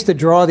mean, we used to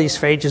draw these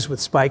phages with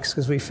spikes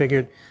because we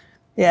figured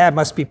Yeah, it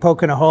must be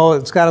poking a hole.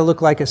 It's got to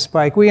look like a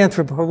spike. We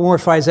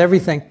anthropomorphize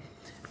everything.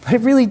 But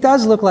it really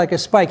does look like a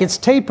spike. It's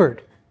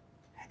tapered.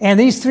 And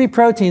these three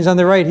proteins on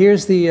the right,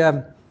 here's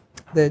the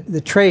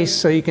trace,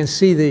 so you can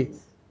see the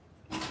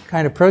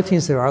kind of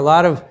proteins there are. A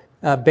lot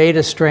of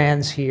beta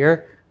strands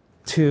here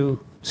to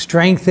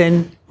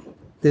strengthen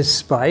this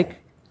spike.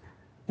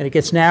 And it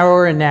gets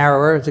narrower and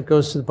narrower as it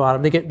goes to the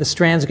bottom. The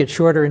strands get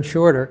shorter and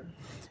shorter.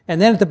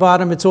 And then at the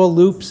bottom, it's all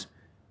loops.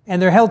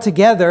 And they're held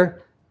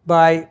together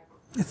by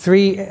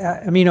three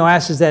amino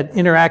acids that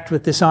interact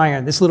with this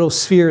iron. This little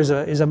sphere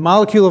is a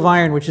molecule of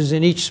iron, which is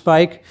in each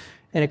spike.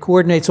 And it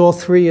coordinates all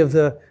three of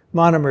the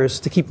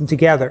monomers to keep them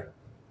together.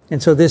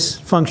 And so this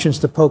functions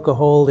to poke a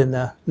hole in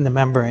the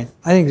membrane.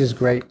 I think this is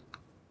great.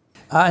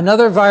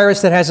 Another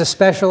virus that has a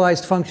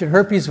specialized function,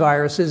 herpes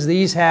viruses,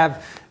 these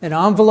have an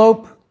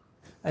envelope,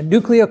 a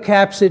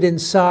nucleocapsid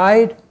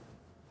inside.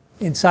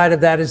 Inside of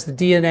that is the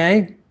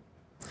DNA.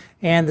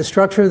 And the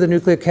structure of the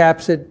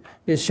nucleocapsid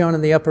is shown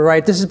in the upper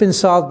right. This has been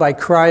solved by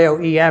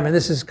cryo-EM, and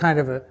this is kind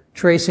of a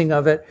tracing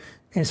of it.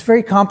 And it's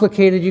very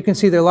complicated. You can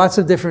see there are lots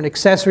of different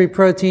accessory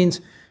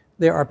proteins.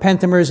 There are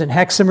pentamers and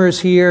hexamers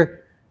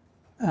here.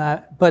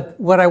 But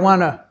what I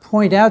want to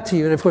point out to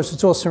you, and of course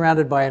it's all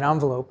surrounded by an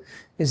envelope,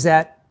 is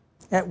that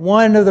at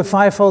one of the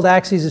five-fold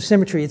axes of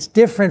symmetry, it's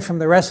different from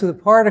the rest of the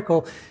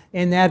particle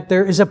in that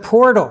there is a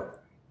portal.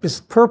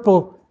 This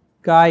purple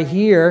guy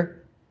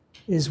here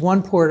is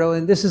one portal,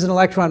 and this is an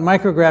electron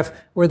micrograph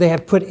where they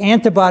have put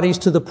antibodies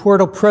to the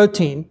portal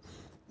protein.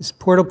 This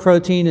portal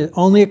protein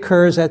only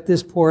occurs at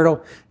this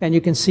portal, and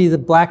you can see the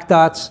black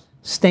dots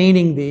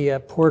staining the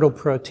portal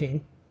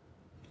protein.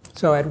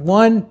 So at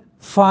one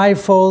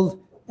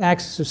five-fold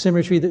axis of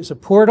symmetry, there's a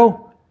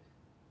portal.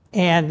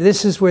 And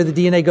this is where the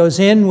DNA goes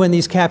in when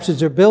these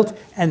capsids are built,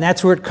 and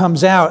that's where it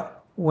comes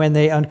out when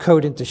they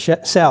uncoat into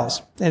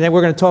cells. And then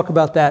we're going to talk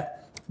about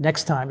that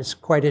next time. It's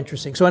quite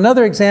interesting. So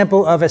another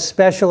example of a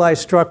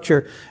specialized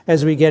structure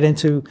as we get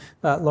into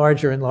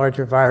larger and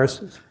larger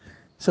viruses.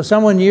 So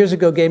someone years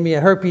ago gave me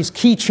a herpes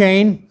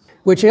keychain,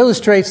 which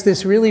illustrates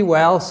this really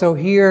well. So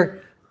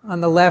here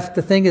on the left,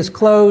 the thing is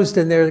closed,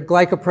 and there are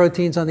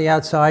glycoproteins on the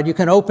outside. You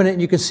can open it,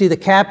 and you can see the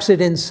capsid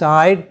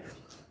inside,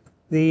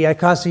 the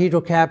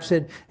icosahedral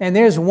capsid, and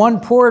there's one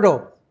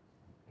portal.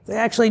 They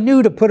actually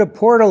knew to put a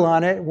portal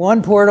on it,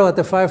 one portal at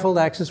the five-fold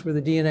axis where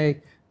the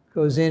DNA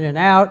goes in and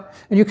out,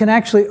 and you can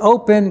actually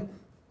open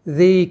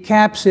the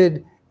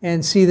capsid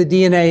and see the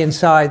DNA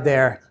inside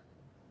there.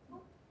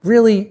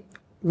 Really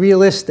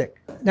realistic.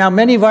 Now,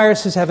 many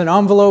viruses have an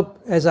envelope,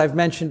 as I've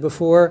mentioned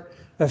before.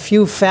 A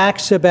few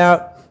facts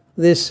about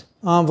this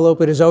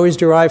envelope: it is always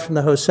derived from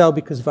the host cell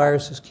because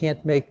viruses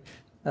can't make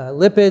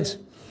lipids.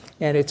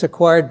 And it's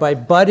acquired by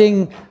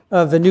budding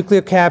of the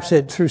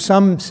nucleocapsid through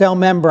some cell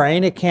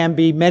membrane. It can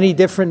be many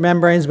different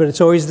membranes, but it's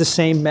always the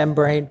same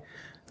membrane.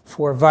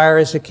 For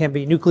virus, it can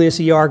be nucleus,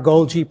 ER,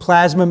 Golgi,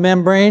 plasma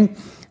membrane,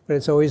 but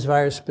it's always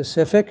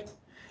virus-specific.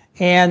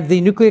 And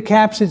the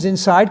nucleocapsids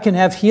inside can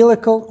have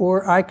helical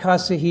or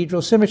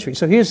icosahedral symmetry.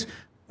 So here's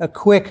a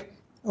quick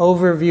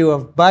overview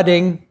of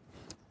budding.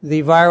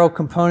 The viral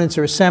components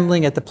are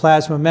assembling at the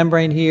plasma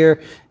membrane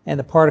here, and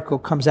the particle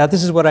comes out.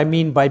 This is what I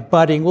mean by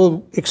budding.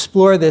 We'll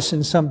explore this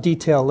in some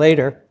detail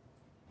later.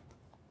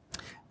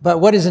 But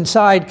what is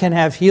inside can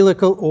have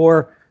helical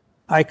or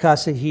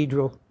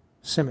icosahedral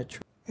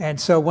symmetry. And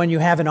so when you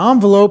have an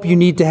envelope, you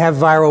need to have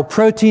viral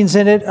proteins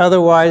in it.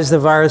 Otherwise, the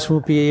virus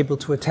won't be able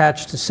to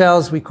attach to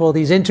cells. We call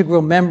these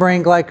integral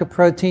membrane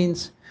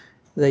glycoproteins.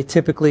 They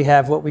typically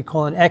have what we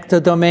call an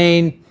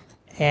ectodomain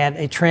and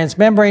a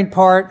transmembrane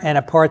part and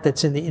a part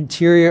that's in the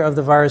interior of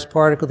the virus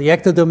particle. The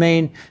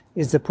ectodomain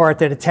is the part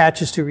that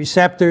attaches to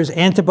receptors.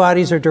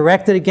 Antibodies are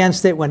directed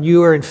against it when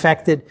you are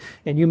infected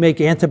and you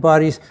make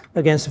antibodies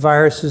against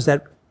viruses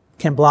that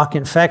can block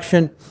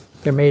infection.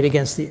 They're made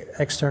against the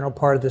external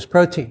part of this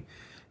protein.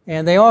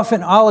 And they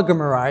often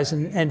oligomerize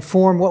and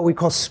form what we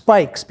call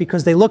spikes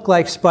because they look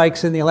like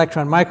spikes in the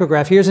electron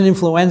micrograph. Here's an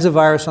influenza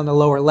virus on the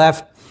lower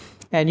left.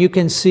 And you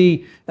can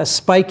see a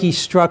spiky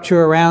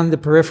structure around the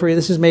periphery.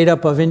 This is made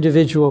up of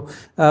individual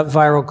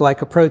viral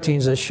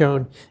glycoproteins as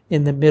shown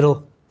in the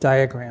middle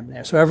diagram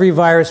there. So every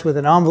virus with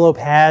an envelope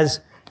has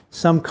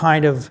some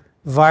kind of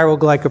viral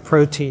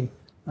glycoprotein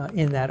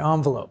in that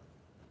envelope.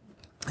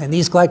 And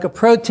these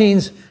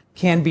glycoproteins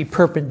can be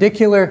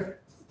perpendicular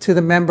to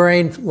the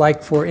membrane,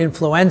 like for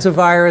influenza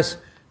virus,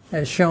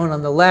 as shown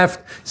on the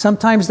left.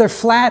 Sometimes they're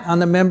flat on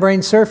the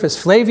membrane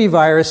surface.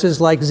 Flaviviruses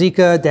like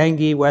Zika,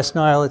 dengue, West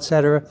Nile,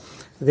 etc.,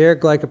 their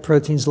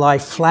glycoproteins lie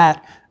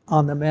flat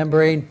on the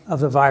membrane of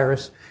the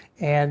virus.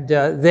 And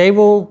they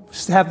will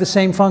have the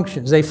same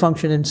functions. They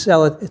function in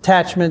cell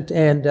attachment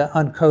and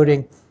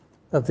uncoating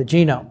of the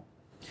genome.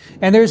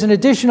 And there's an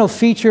additional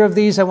feature of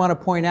these I want to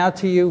point out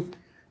to you.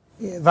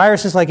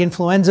 Viruses like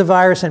influenza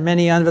virus and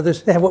many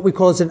others have what we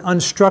call as an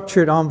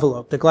unstructured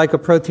envelope. The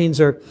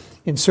glycoproteins are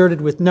inserted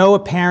with no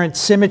apparent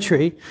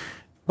symmetry,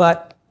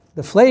 but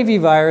the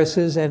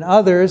flaviviruses and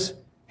others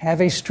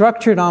have a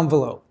structured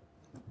envelope.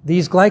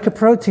 these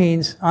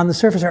glycoproteins on the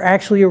surface are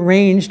actually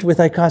arranged with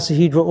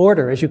icosahedral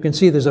order. As you can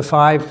see, there's a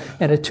 5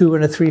 and a 2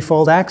 and a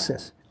 3-fold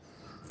axis.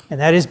 And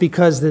that is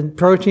because the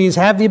proteins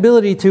have the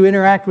ability to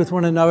interact with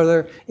one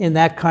another in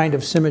that kind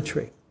of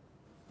symmetry.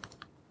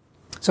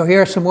 So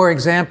here are some more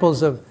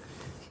examples of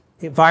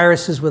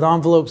viruses with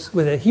envelopes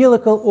with a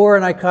helical or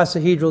an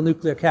icosahedral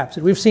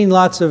nucleocapsid. We've seen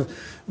lots of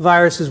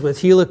viruses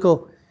with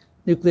helical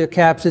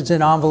nucleocapsids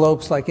in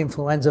envelopes like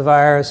influenza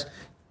virus,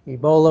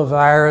 Ebola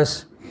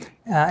virus,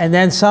 and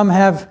then some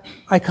have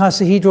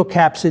icosahedral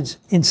capsids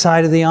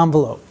inside of the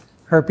envelope.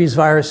 Herpes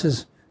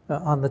viruses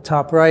on the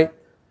top right.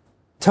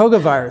 Toga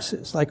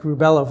viruses like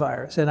rubella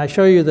virus. And I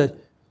show you the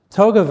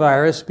toga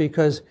virus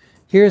because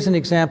here's an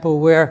example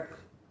where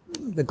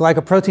the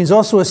glycoproteins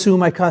also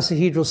assume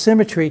icosahedral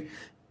symmetry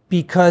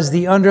because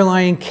the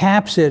underlying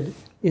capsid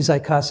is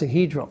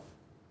icosahedral.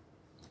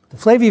 The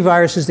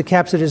flaviviruses, the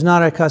capsid is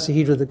not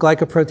icosahedral. The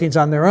glycoproteins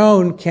on their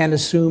own can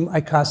assume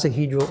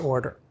icosahedral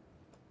order.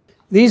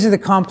 These are the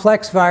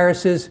complex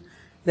viruses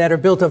that are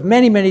built of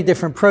many, many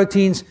different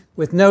proteins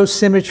with no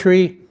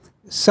symmetry,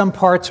 some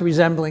parts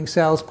resembling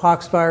cells,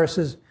 pox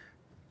viruses,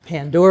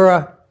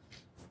 Pandora,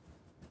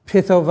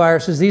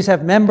 pithoviruses. These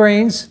have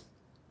membranes,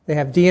 they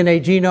have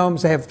DNA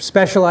genomes, they have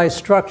specialized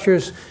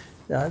structures.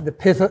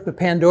 The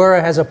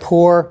Pandora has a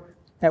pore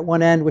at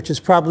one end, which is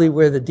probably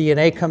where the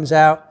DNA comes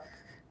out.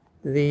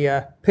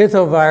 The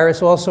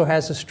pithovirus also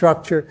has a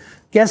structure.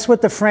 Guess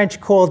what the French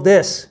called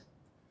this?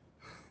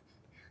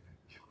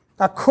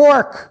 A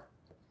cork.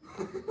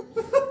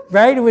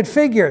 Right? It would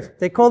figure.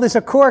 They call this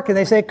a cork, and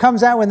they say it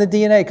comes out when the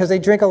DNA, because they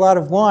drink a lot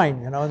of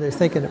wine. You know, they're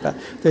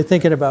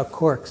thinking about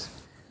corks.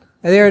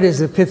 And there it is.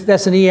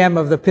 That's an EM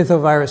of the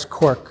pithovirus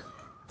cork.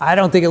 I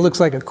don't think it looks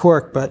like a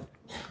cork, but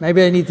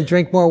maybe I need to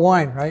drink more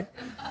wine, right?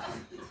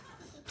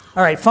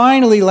 All right.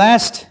 Finally,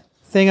 last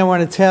thing I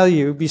want to tell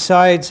you,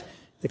 besides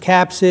the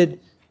capsid,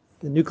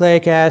 the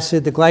nucleic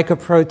acid, the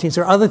glycoproteins,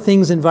 there are other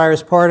things in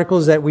virus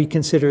particles that we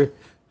consider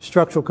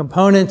structural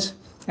components.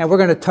 And we're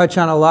going to touch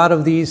on a lot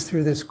of these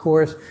through this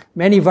course.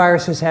 Many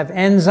viruses have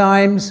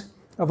enzymes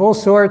of all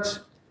sorts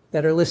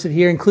that are listed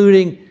here,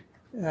 including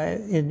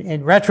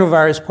in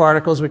retrovirus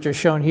particles, which are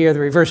shown here, the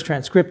reverse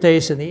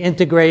transcriptase and the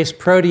integrase,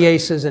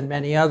 proteases, and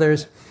many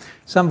others.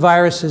 Some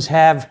viruses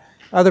have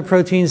other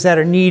proteins that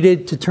are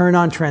needed to turn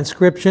on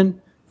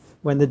transcription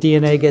when the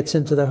DNA gets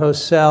into the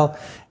host cell.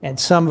 And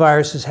some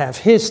viruses have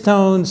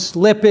histones,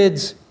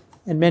 lipids,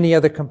 and many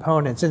other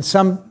components. And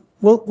some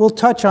We'll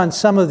touch on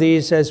some of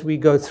these as we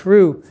go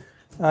through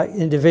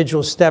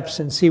individual steps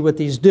and see what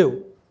these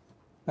do.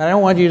 I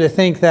don't want you to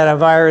think that a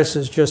virus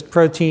is just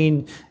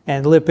protein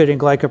and lipid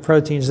and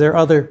glycoproteins. There are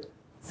other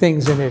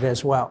things in it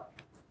as well.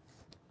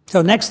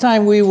 So next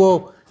time we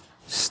will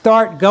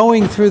start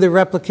going through the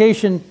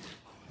replication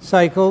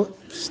cycle,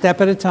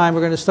 step at a time.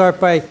 We're going to start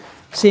by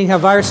seeing how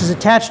viruses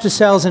attach to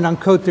cells and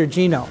uncoat their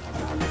genome.